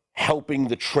helping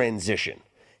the transition,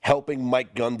 helping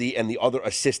Mike Gundy and the other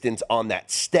assistants on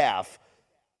that staff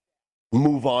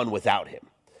move on without him.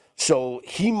 So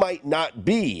he might not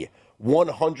be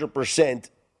 100%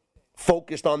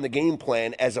 focused on the game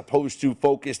plan as opposed to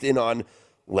focused in on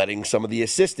letting some of the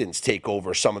assistants take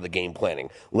over some of the game planning,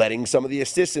 letting some of the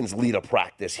assistants lead a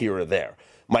practice here or there.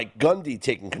 Mike Gundy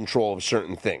taking control of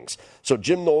certain things. So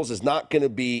Jim Knowles is not going to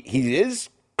be, he is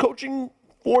coaching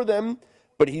for them,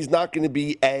 but he's not going to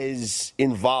be as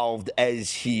involved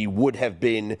as he would have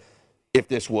been if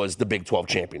this was the Big 12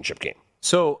 championship game.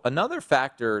 So another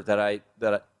factor that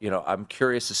I'm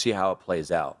curious to see how it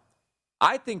plays out.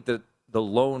 I think that the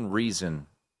lone reason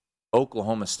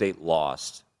Oklahoma State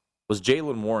lost was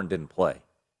Jaylen Warren didn't play.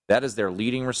 That is their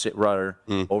leading runner,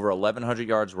 over 1,100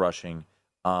 yards rushing.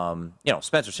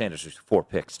 Spencer Sanders has 4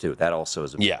 picks, too. That also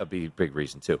is a big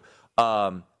reason, too.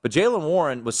 But Jaylen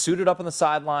Warren was suited up on the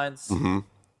sidelines. Mm-hmm.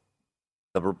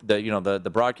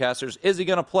 The broadcasters, is he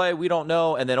going to play? We don't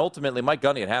know. And then ultimately, Mike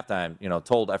Gundy at halftime,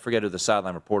 told, I forget who the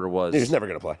sideline reporter was. He's never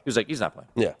going to play. He was like, he's not playing.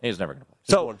 Yeah. He's never going to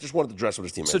play. Just wanted to dress with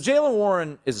his teammates. So Jaylen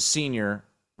Warren is a senior,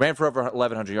 ran for over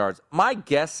 1,100 yards. My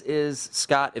guess is,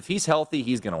 Scott, if he's healthy,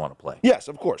 he's going to want to play. Yes,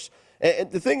 of course.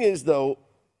 And the thing is, though,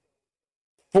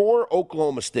 for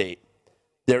Oklahoma State,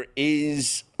 there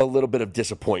is a little bit of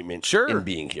disappointment in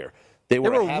being here. They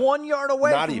were 1 yard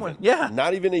away not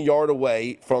even a yard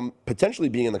away from potentially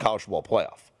being in the college football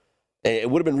playoff. And it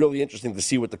would have been really interesting to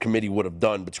see what the committee would have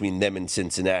done between them and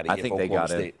Cincinnati. I think they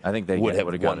got it. I think they would have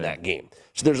won that game.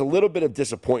 So there's a little bit of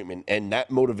disappointment, and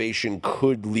that motivation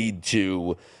could lead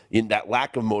to, that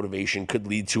lack of motivation could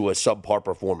lead to a subpar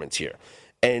performance here.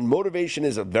 And motivation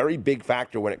is a very big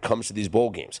factor when it comes to these bowl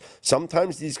games.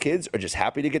 Sometimes these kids are just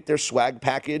happy to get their swag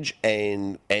package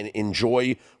and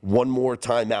enjoy one more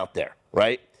time out there,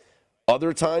 right?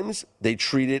 Other times, they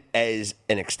treat it as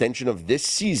an extension of this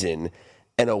season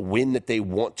and a win that they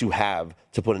want to have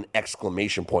to put an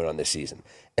exclamation point on this season.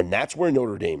 And that's where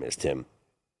Notre Dame is, Tim.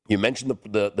 You mentioned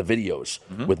the videos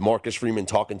with Marcus Freeman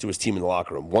talking to his team in the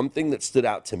locker room. One thing that stood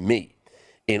out to me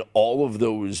in all of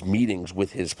those meetings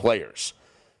with his players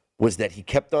was that he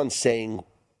kept on saying,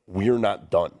 we're not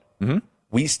done. Mm-hmm.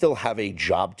 We still have a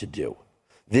job to do.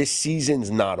 This season's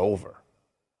not over.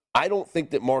 I don't think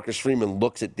that Marcus Freeman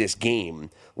looks at this game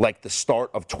like the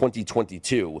start of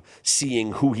 2022,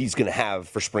 seeing who he's going to have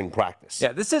for spring practice.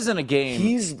 Yeah, this isn't a game.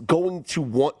 He's going to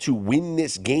want to win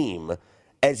this game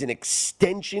as an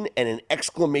extension and an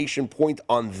exclamation point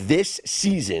on this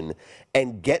season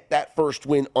and get that first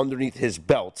win underneath his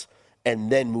belt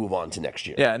and then move on to next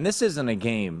year. Yeah, and this isn't a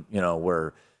game,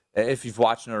 where if you've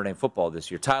watched Notre Dame football this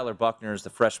year, Tyler Buckner is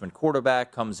the freshman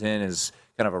quarterback, comes in as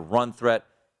kind of a run threat.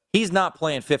 He's not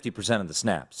playing 50% of the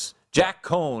snaps. Jack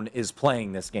Cohn is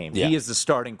playing this game. Yeah. He is the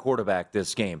starting quarterback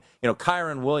this game.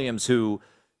 Kyron Williams, who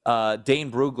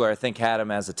Dane Brugler, I think, had him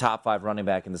as a top 5 running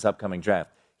back in this upcoming draft.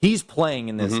 He's playing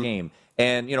in this game.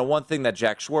 And, one thing that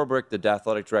Jack Schwarbrick, the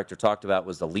athletic director, talked about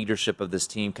was the leadership of this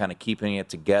team, kind of keeping it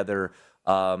together.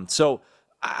 So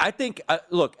I think,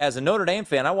 look, as a Notre Dame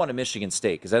fan, I wanted Michigan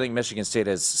State because I think Michigan State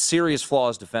has serious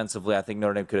flaws defensively. I think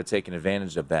Notre Dame could have taken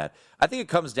advantage of that. I think it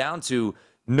comes down to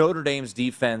Notre Dame's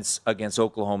defense against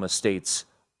Oklahoma State's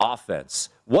offense.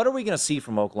 What are we going to see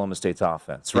from Oklahoma State's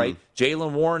offense, right?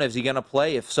 Jaylen Warren, is he going to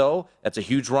play? If so, that's a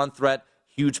huge run threat,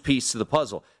 huge piece to the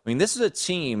puzzle. I mean, this is a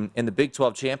team in the Big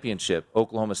 12 championship,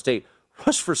 Oklahoma State,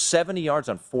 rushed for 70 yards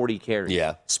on 40 carries.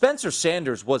 Yeah. Spencer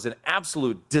Sanders was an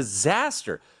absolute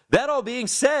disaster. That all being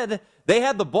said, they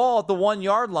had the ball at the 1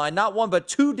 yard line, not one, but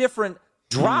 2 different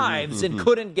drives and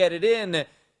couldn't get it in,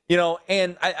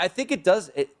 and I think it does.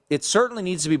 It certainly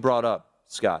needs to be brought up,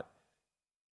 Scott.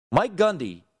 Mike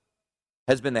Gundy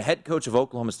has been the head coach of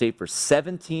Oklahoma State for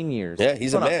 17 years. Yeah,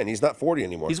 he's a man. He's not 40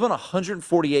 anymore. He's won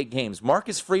 148 games.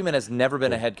 Marcus Freeman has never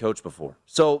been a head coach before.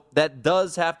 So that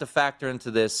does have to factor into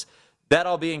this. That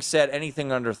all being said,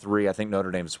 anything under 3, I think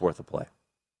Notre Dame is worth a play.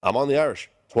 I'm on the Irish.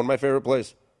 It's one of my favorite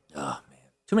plays. Oh, man.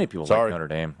 Too many people like Notre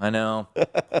Dame. I know.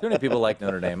 Too many people like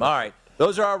Notre Dame. All right.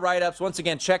 Those are our write-ups. Once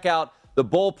again, check out the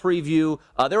bowl preview.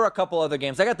 There were a couple other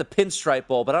games. I got the Pinstripe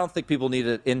Bowl, but I don't think people need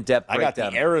an in-depth breakdown. I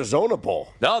got the Arizona Bowl.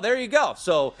 No, there you go.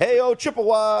 So, hey-o,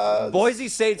 Chippewas. Boise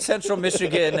State, Central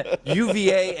Michigan,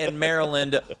 UVA, and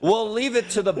Maryland. We'll leave it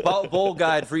to the bowl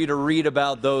guide for you to read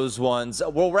about those ones.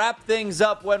 We'll wrap things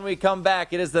up when we come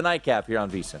back. It is the Nightcap here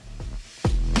on VSiN.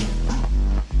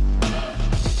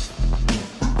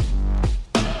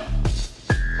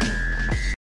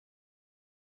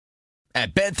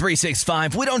 At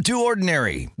Bet365, we don't do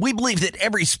ordinary. We believe that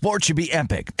every sport should be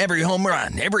epic. Every home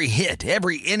run, every hit,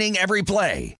 every inning, every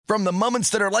play. From the moments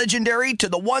that are legendary to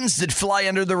the ones that fly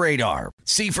under the radar.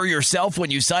 See for yourself when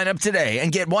you sign up today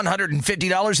and get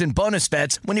 $150 in bonus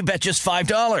bets when you bet just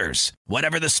 $5.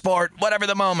 Whatever the sport, whatever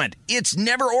the moment, it's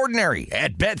never ordinary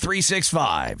at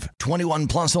Bet365. 21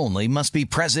 plus only. Must be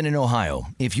present in Ohio.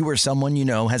 If you or someone you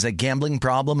know has a gambling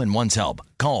problem and wants help,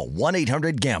 call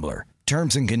 1-800-GAMBLER.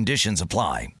 Terms and conditions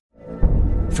apply.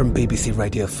 From BBC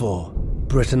Radio 4,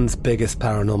 Britain's biggest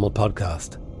paranormal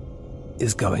podcast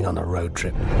is going on a road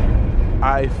trip.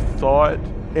 I thought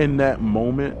in that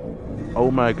moment, oh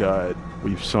my God,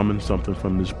 we've summoned something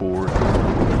from this board.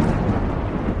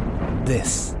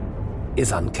 This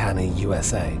is Uncanny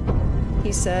USA.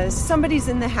 He says, "Somebody's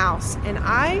in the house," and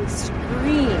I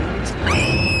screamed.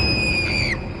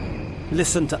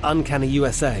 Listen to Uncanny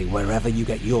USA wherever you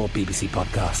get your BBC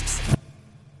podcasts,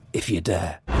 if you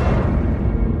dare.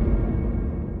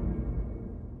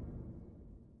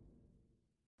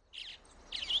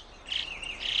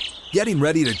 Getting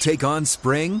ready to take on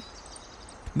spring?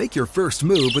 Make your first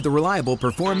move with the reliable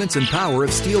performance and power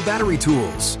of Steel battery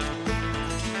tools.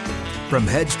 From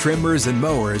hedge trimmers and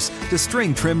mowers to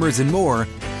string trimmers and more,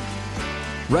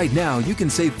 right now you can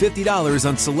save $50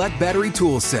 on select battery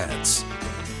tool sets.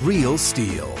 Real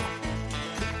Steel.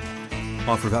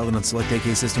 Offer valid on select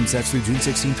AK system sets through June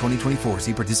 16, 2024.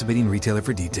 See participating retailer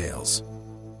for details.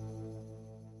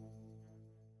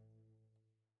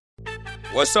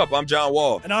 What's up? I'm John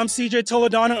Wall. And I'm CJ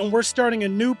Toledano, and we're starting a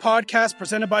new podcast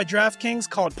presented by DraftKings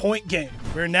called Point Game.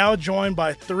 We're now joined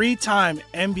by three-time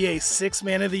NBA Sixth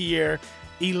Man of the Year,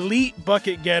 elite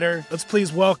bucket getter. Let's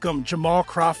please welcome Jamal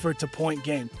Crawford to Point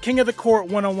Game. King of the Court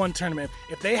one-on-one tournament.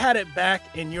 If they had it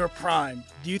back in your prime,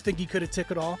 do you think you could have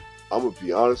took it all? I'm going to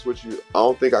be honest with you. I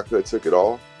don't think I could have took it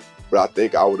all, but I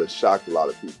think I would have shocked a lot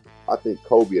of people. I think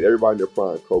Kobe and everybody in their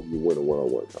prime, Kobe would win a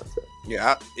one-on-one contest.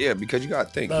 Yeah, because you got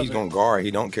to think, he's going to guard.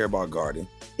 He don't care about guarding.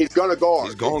 He's going to guard.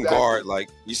 He's going to guard. Like,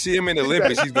 you see him in the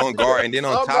Olympics, he's going to guard. And then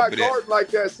on top of that. I'm not guarding like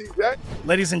that, CJ.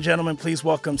 Ladies and gentlemen, please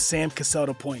welcome Sam Cassell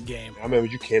to Point Game. I remember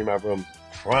you came to my room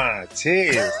crying,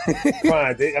 tears,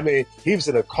 crying. I mean, he was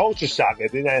in a culture shock. And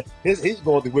then he's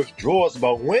going through withdrawals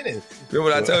about winning.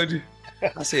 Remember what I told you?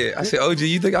 I said, OG,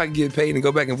 you think I can get paid and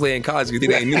go back and play in college because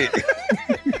it ain't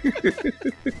it?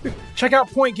 Check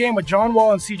out Point Game with John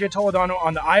Wall and CJ Toledano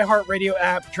on the iHeartRadio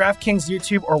app, DraftKings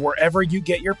YouTube, or wherever you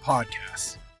get your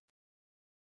podcasts.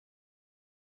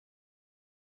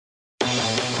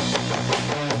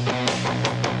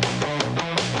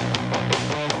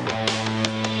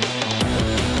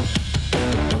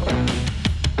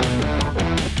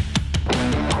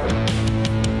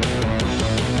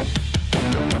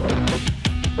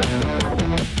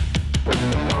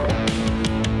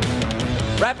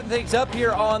 Wrapping things up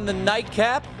here on the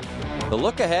nightcap. The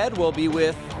look ahead will be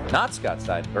with not Scott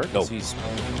Seidenberg, because he's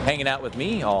hanging out with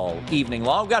me all evening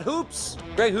long. We've got Hoops,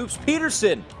 Greg Hoops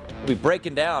Peterson. We'll be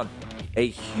breaking down a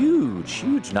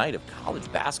huge night of college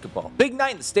basketball. Big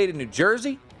night in the state of New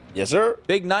Jersey. Yes, sir.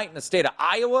 Big night in the state of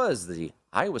Iowa is the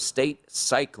Iowa State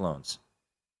Cyclones.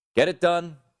 Get it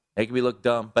done, making me look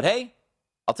dumb. But hey,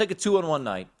 I'll take a 2-on-1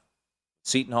 night.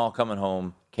 Seton Hall coming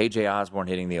home, KJ Osborne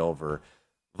hitting the over.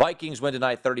 Vikings win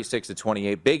tonight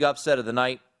 36-28. Big upset of the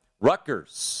night.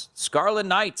 Rutgers, Scarlet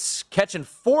Knights catching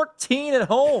 14 at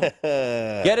home.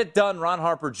 Get it done. Ron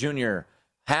Harper Jr.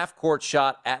 half-court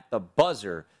shot at the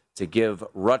buzzer to give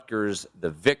Rutgers the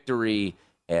victory,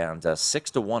 and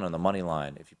 6-1 on the money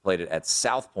line if you played it at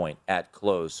South Point at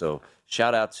close. So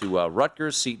shout out to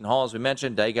Rutgers. Seton Hall, as we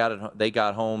mentioned, they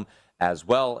got home as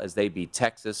well as they beat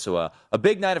Texas. So a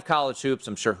big night of college hoops.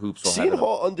 I'm sure Hoops will have it. Seton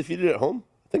Hall undefeated at home?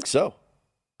 I think so.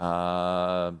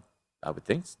 I would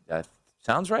think that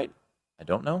sounds right. I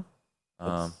don't know.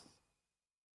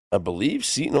 I believe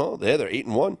Seton Hall. They're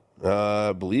 8-1.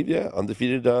 I believe, yeah,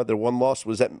 undefeated. Their one loss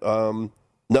was at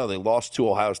no, they lost to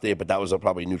Ohio State, but that was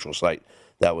probably a neutral site.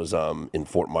 That was in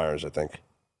Fort Myers, I think.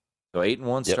 So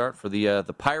 8-1 start for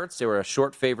the Pirates. They were a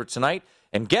short favorite tonight.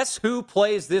 And guess who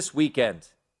plays this weekend?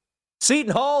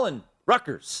 Seton Hall and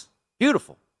Rutgers.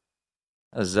 Beautiful.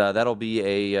 As that'll be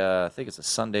I think it's a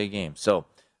Sunday game. So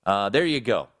there you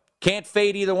go. Can't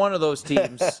fade either one of those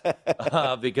teams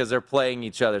because they're playing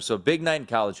each other. So big night in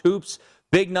college hoops.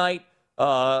 Big night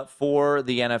for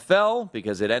the NFL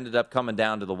because it ended up coming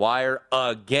down to the wire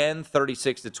again,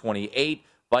 36-28.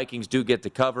 Vikings do get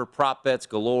to cover. Prop bets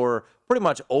galore. Pretty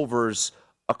much overs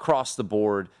across the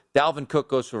board. Dalvin Cook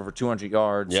goes for over 200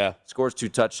 yards. Yeah. Scores 2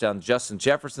 touchdowns. Justin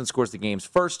Jefferson scores the game's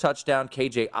first touchdown.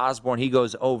 KJ Osborne, he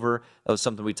goes over. That was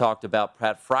something we talked about.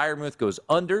 Pat Freiermuth goes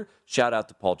under. Shout out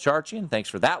to Paul Charchian. Thanks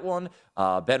for that one.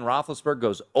 Ben Roethlisberger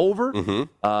goes over.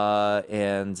 Mm-hmm.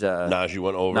 And Najee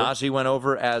went over. Najee went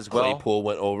over as well. Claypool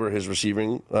went over his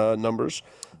receiving numbers.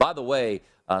 By the way,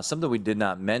 something we did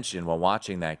not mention while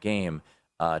watching that game,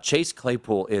 Chase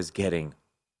Claypool is getting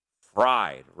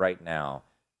fried right now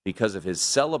because of his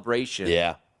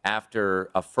celebration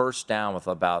after a first down with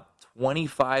about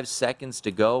 25 seconds to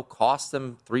go. Cost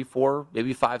them 3, 4,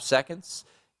 maybe 5 seconds.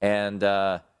 And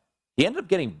he ended up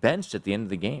getting benched at the end of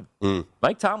the game.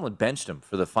 Mike Tomlin benched him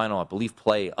for the final, I believe,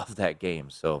 play of that game.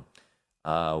 So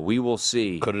we will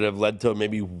see. Could it have led to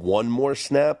maybe one more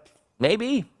snap?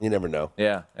 Maybe. You never know.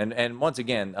 Yeah. And once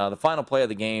again, the final play of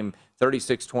the game,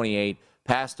 36-28,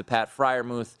 pass to Pat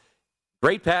Freiermuth.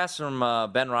 Great pass from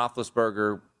Ben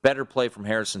Roethlisberger. Better play from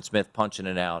Harrison Smith punching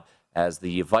it out. as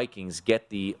the Vikings get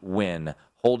the win,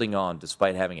 holding on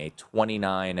despite having a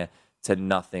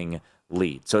 29-0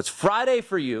 lead. So it's Friday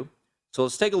for you. So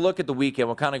let's take a look at the weekend.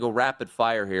 We'll kind of go rapid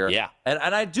fire here. Yeah. And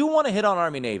I do want to hit on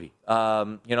Army-Navy.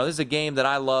 This is a game that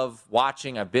I love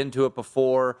watching. I've been to it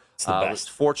before. I was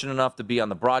fortunate enough to be on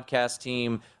the broadcast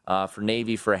team for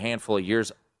Navy for a handful of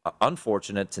years.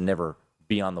 Unfortunate to never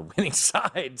be on the winning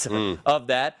side of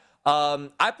that.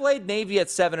 I played Navy at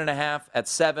 7.5. At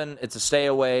 7, it's a stay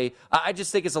away. I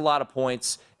just think it's a lot of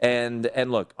points. And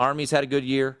look, Army's had a good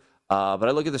year. But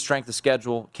I look at the strength of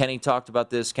schedule. Kenny talked about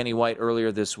this, Kenny White,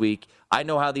 earlier this week. I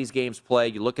know how these games play.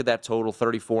 You look at that total,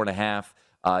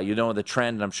 34.5. You know the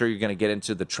trend, and I'm sure you're going to get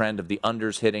into the trend of the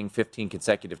unders hitting 15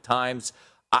 consecutive times.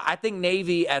 I think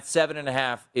Navy at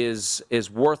 7.5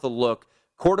 is worth a look.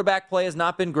 Quarterback play has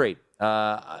not been great.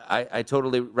 I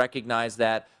totally recognize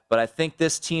that. But I think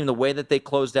this team, the way that they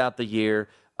closed out the year,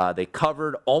 they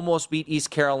covered, almost beat East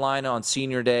Carolina on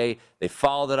Senior Day. They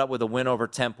followed it up with a win over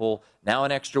Temple. Now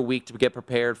an extra week to get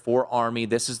prepared for Army.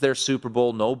 This is their Super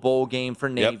Bowl. No bowl game for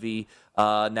Navy.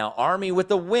 Now Army with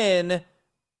the win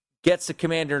gets the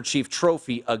Commander-in-Chief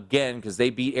trophy again because they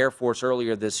beat Air Force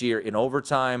earlier this year in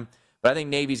overtime. But I think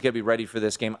Navy's going to be ready for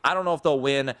this game. I don't know if they'll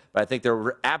win, but I think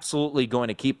they're absolutely going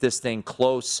to keep this thing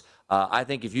close. I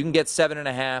think if you can get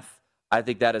 7.5, I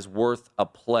think that is worth a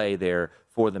play there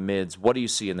for the mids. What do you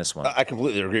see in this one? I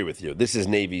completely agree with you. This is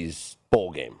Navy's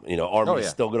bowl game. Army's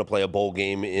still going to play a bowl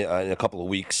game in a couple of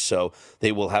weeks, so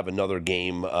they will have another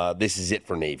game. This is it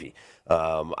for Navy.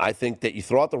 I think that you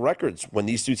throw out the records when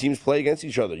these two teams play against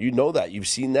each other. You know that. You've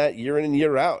seen that year in and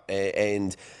year out.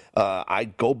 And I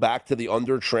go back to the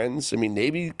under trends. I mean,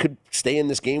 Navy could stay in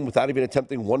this game without even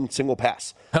attempting one single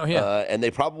pass. Oh, yeah. And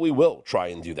they probably will try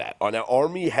and do that. Now,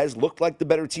 Army has looked like the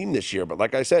better team this year, but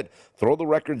like I said, throw the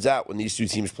records out when these two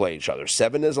teams play each other.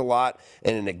 7 is a lot,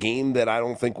 and in a game that I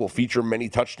don't think will feature many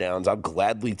touchdowns, I'll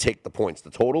gladly take the points.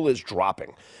 The total is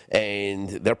dropping, and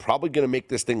they're probably going to make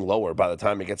this thing lower by the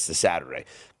time it gets to Saturday.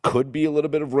 Could be a little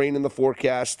bit of rain in the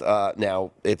forecast.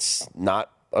 Now, it's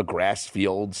not a grass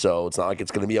field, so it's not like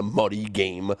it's going to be a muddy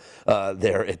game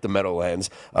there at the Meadowlands.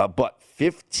 But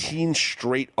 15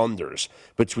 straight unders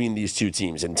between these two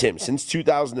teams. And Tim, since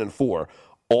 2004,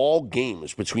 all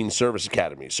games between service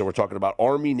academies, so we're talking about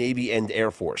Army, Navy, and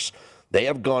Air Force, they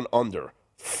have gone under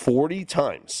 40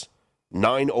 times,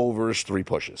 9 overs, 3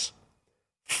 pushes.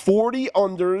 40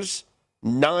 unders,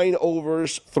 9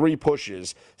 overs, 3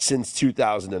 pushes since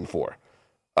 2004.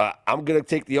 I'm going to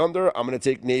take the under. I'm going to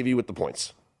take Navy with the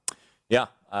points. Yeah.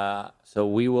 So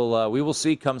we will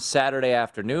see come Saturday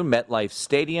afternoon, MetLife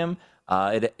Stadium.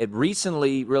 It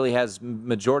recently really has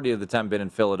majority of the time been in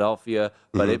Philadelphia,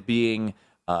 but it being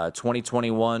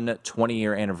 2021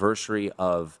 20-year anniversary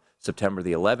of September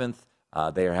the 11th.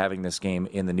 They are having this game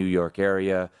in the New York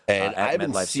area. And at I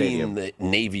haven't MetLife seen Stadium. the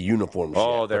Navy uniforms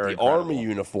Oh, yet. they're but the incredible. Army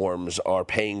uniforms are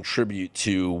paying tribute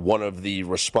to one of the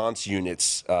response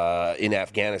units in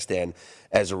Afghanistan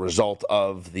as a result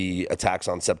of the attacks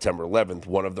on September 11th.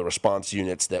 One of the response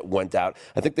units that went out,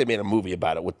 I think they made a movie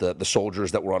about it with the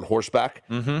soldiers that were on horseback.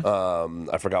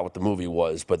 I forgot what the movie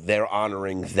was, but they're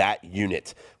honoring that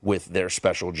unit with their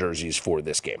special jerseys for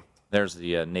this game. There's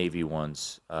the Navy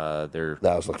ones.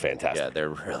 Those look fantastic. Yeah, they're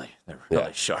really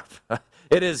sharp.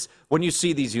 It is when you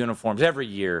see these uniforms every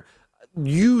year.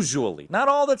 Usually, not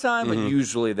all the time, but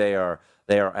usually they are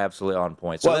absolutely on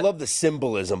point. So I love the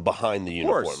symbolism behind the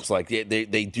uniforms. Like they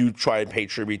do try and pay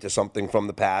tribute to something from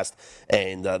the past,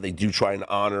 and they do try and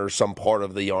honor some part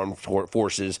of the armed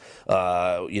forces.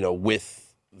 With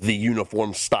the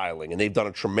uniform styling, and they've done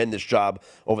a tremendous job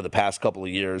over the past couple of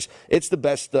years. It's the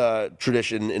best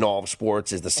tradition in all of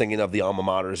sports is the singing of the alma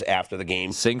maters after the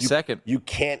game. Second. You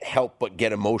can't help but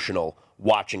get emotional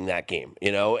watching that game,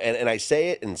 and I say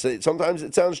it, and sometimes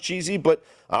it sounds cheesy, but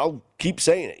I'll keep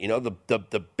saying it.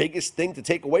 The biggest thing to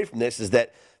take away from this is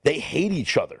that they hate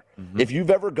each other. If you've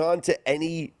ever gone to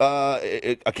any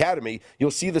academy,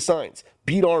 you'll see the signs.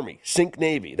 Beat Army, sink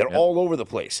Navy. They're all over the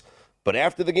place. But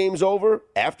after the game's over,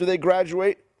 after they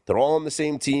graduate, they're all on the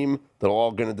same team. They're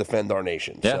all going to defend our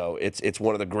nation. Yeah. So it's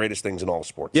one of the greatest things in all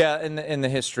sports. Yeah, in the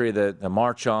history, the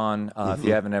March On, if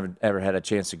you haven't ever had a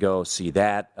chance to go see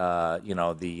that,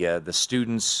 the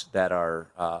students that are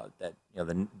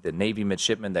the Navy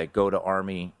midshipmen that go to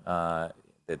Army,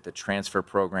 the transfer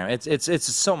program, it's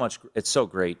so much, it's so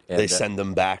great. And, they send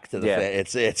them back to the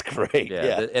it's great.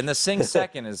 Yeah. And the sing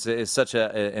second is such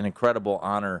an incredible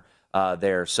honor.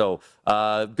 There. So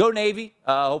go Navy.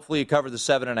 Hopefully you covered the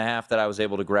 7.5 that I was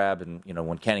able to grab. And,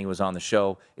 when Kenny was on the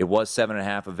show, it was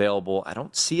 7.5 available. I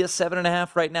don't see a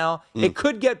 7.5 right now. It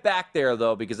could get back there,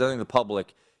 though, because I think the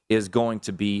public is going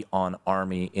to be on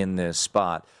Army in this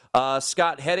spot.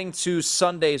 Scott, heading to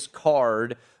Sunday's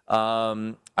card,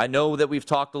 I know that we've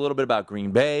talked a little bit about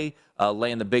Green Bay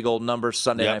laying the big old numbers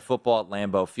Sunday Night Football at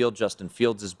Lambeau Field. Justin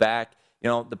Fields is back.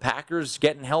 The Packers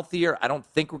getting healthier. I don't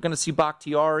think we're going to see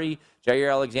Bakhtiari.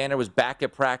 Jair Alexander was back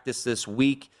at practice this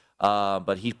week,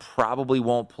 but he probably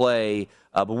won't play.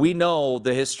 But we know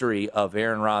the history of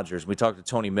Aaron Rodgers. We talked to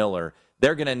Tony Miller.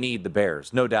 They're going to need the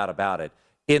Bears, no doubt about it,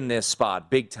 in this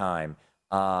spot, big time.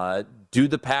 Do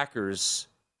the Packers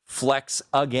flex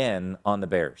again on the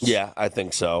Bears? Yeah, I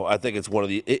think so. I think it's one of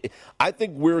the I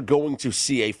think we're going to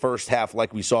see a first half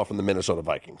like we saw from the Minnesota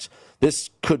Vikings.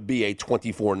 This could be a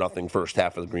 24-0 first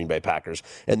half of the Green Bay Packers,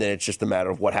 and then it's just a matter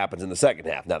of what happens in the second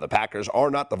half. Now, the Packers are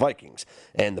not the Vikings,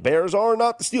 and the Bears are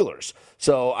not the Steelers.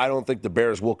 So I don't think the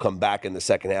Bears will come back in the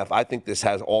second half. I think this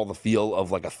has all the feel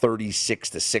of like a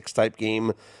 36-6 type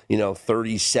game,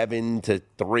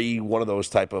 37-3, one of those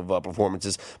type of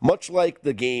performances, much like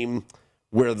the game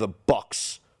where the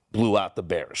Bucs blew out the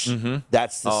Bears. Mm-hmm.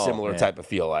 That's the similar type of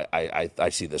feel I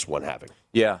see this one having.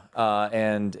 Yeah,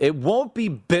 and it won't be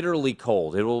bitterly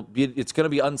cold. It's going to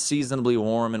be unseasonably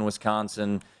warm in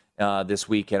Wisconsin this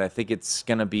weekend. I think it's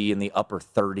going to be in the upper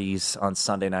 30s on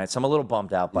Sunday night, so I'm a little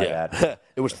bummed out by that.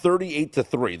 It was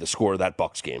 38-3, the score of that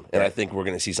Bucs game, and I think we're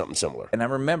going to see something similar. And I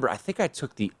remember, I think I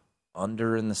took the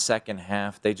under in the second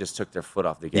half. They just took their foot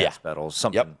off the gas pedal,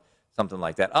 something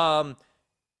like that.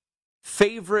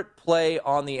 Favorite play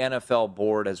on the NFL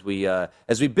board as we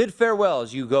bid farewell,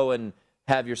 as you go and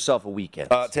have yourself a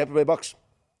weekend? Tampa Bay Bucs.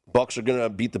 Bucs are going to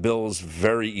beat the Bills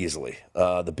very easily.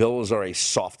 The Bills are a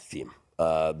soft team.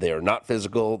 They are not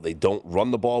physical. They don't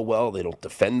run the ball well. They don't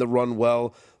defend the run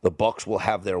well. The Bucs will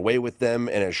have their way with them.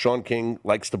 And as Sean King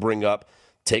likes to bring up,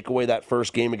 take away that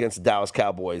first game against the Dallas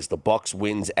Cowboys, the Bucs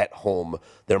wins at home.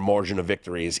 Their margin of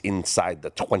victory is inside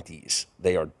the 20s.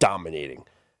 They are dominating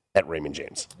at Raymond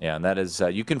James. Yeah, and that is,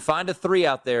 you can find a 3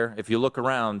 out there. If you look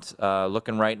around,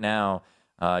 looking right now,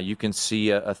 you can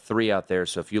see a 3 out there.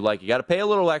 So if you like, you got to pay a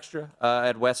little extra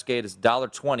at Westgate. It's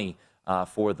 $1.20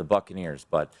 for the Buccaneers.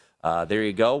 But there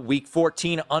you go. Week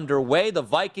 14 underway. The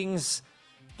Vikings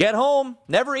get home.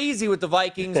 Never easy with the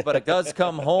Vikings, but it does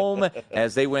come home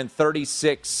as they win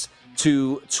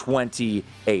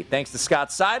 36-28. Thanks to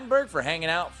Scott Seidenberg for hanging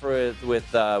out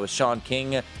with Sean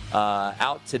King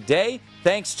out today.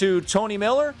 Thanks to Tony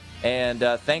Miller, and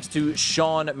thanks to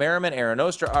Sean Merriman, Aaron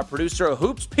Oster, our producer,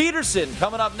 Hoops Peterson,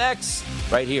 coming up next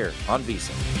right here on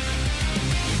VSiN.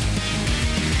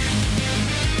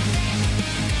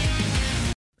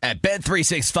 At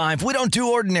Bet365, we don't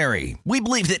do ordinary. We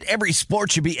believe that every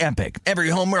sport should be epic. Every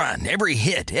home run, every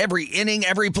hit, every inning,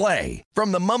 every play.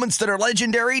 From the moments that are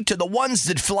legendary to the ones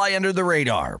that fly under the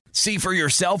radar. See for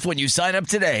yourself when you sign up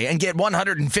today and get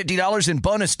 $150 in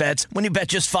bonus bets when you bet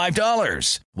just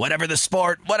 $5. Whatever the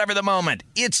sport, whatever the moment,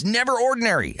 it's never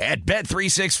ordinary at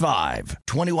Bet365.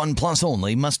 21 plus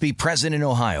only. Must be present in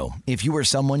Ohio. If you or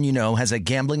someone you know has a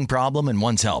gambling problem and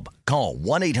wants help, call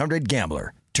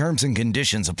 1-800-GAMBLER. Terms and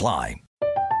conditions apply.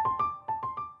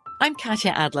 I'm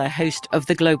Katya Adler, host of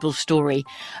The Global Story.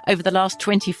 Over the last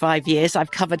 25 years,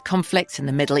 I've covered conflicts in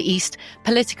the Middle East,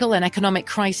 political and economic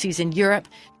crises in Europe,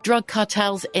 drug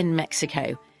cartels in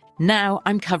Mexico. Now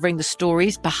I'm covering the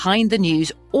stories behind the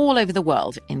news all over the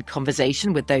world in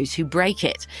conversation with those who break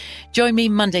it. Join me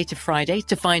Monday to Friday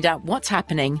to find out what's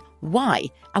happening, why,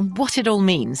 and what it all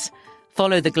means.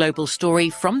 Follow The Global Story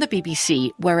from the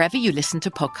BBC wherever you listen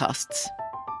to podcasts.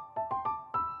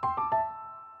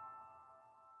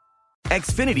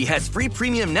 Xfinity has free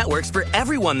premium networks for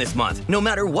everyone this month, no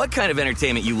matter what kind of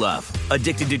entertainment you love.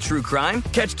 Addicted to true crime?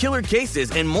 Catch killer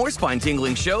cases and more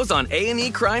spine-tingling shows on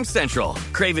A&E Crime Central.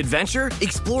 Crave adventure?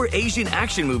 Explore Asian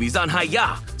action movies on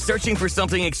Hi-YAH. Searching for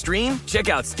something extreme? Check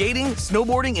out skating,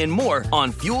 snowboarding, and more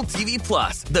on Fuel TV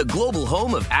Plus, the global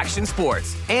home of action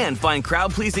sports. And find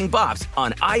crowd-pleasing bops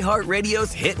on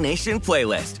iHeartRadio's Hit Nation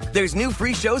playlist. There's new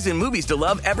free shows and movies to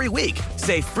love every week.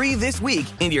 Say free this week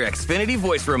in your Xfinity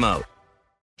voice remote.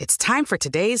 It's time for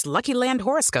today's Lucky Land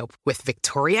horoscope with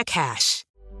Victoria Cash.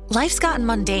 Life's gotten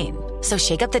mundane, so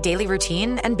shake up the daily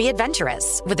routine and be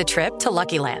adventurous with a trip to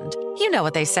Lucky Land. You know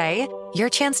what they say, your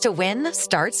chance to win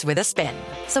starts with a spin.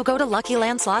 So go to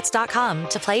LuckyLandSlots.com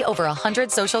to play over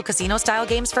 100 social casino-style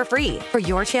games for free for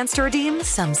your chance to redeem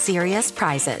some serious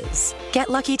prizes.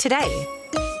 Get lucky today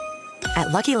at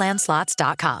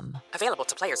LuckyLandSlots.com. Available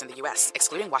to players in the U.S.,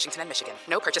 excluding Washington and Michigan.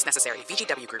 No purchase necessary.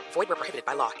 VGW Group. Void where prohibited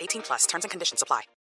by law. 18+. Terms and conditions apply.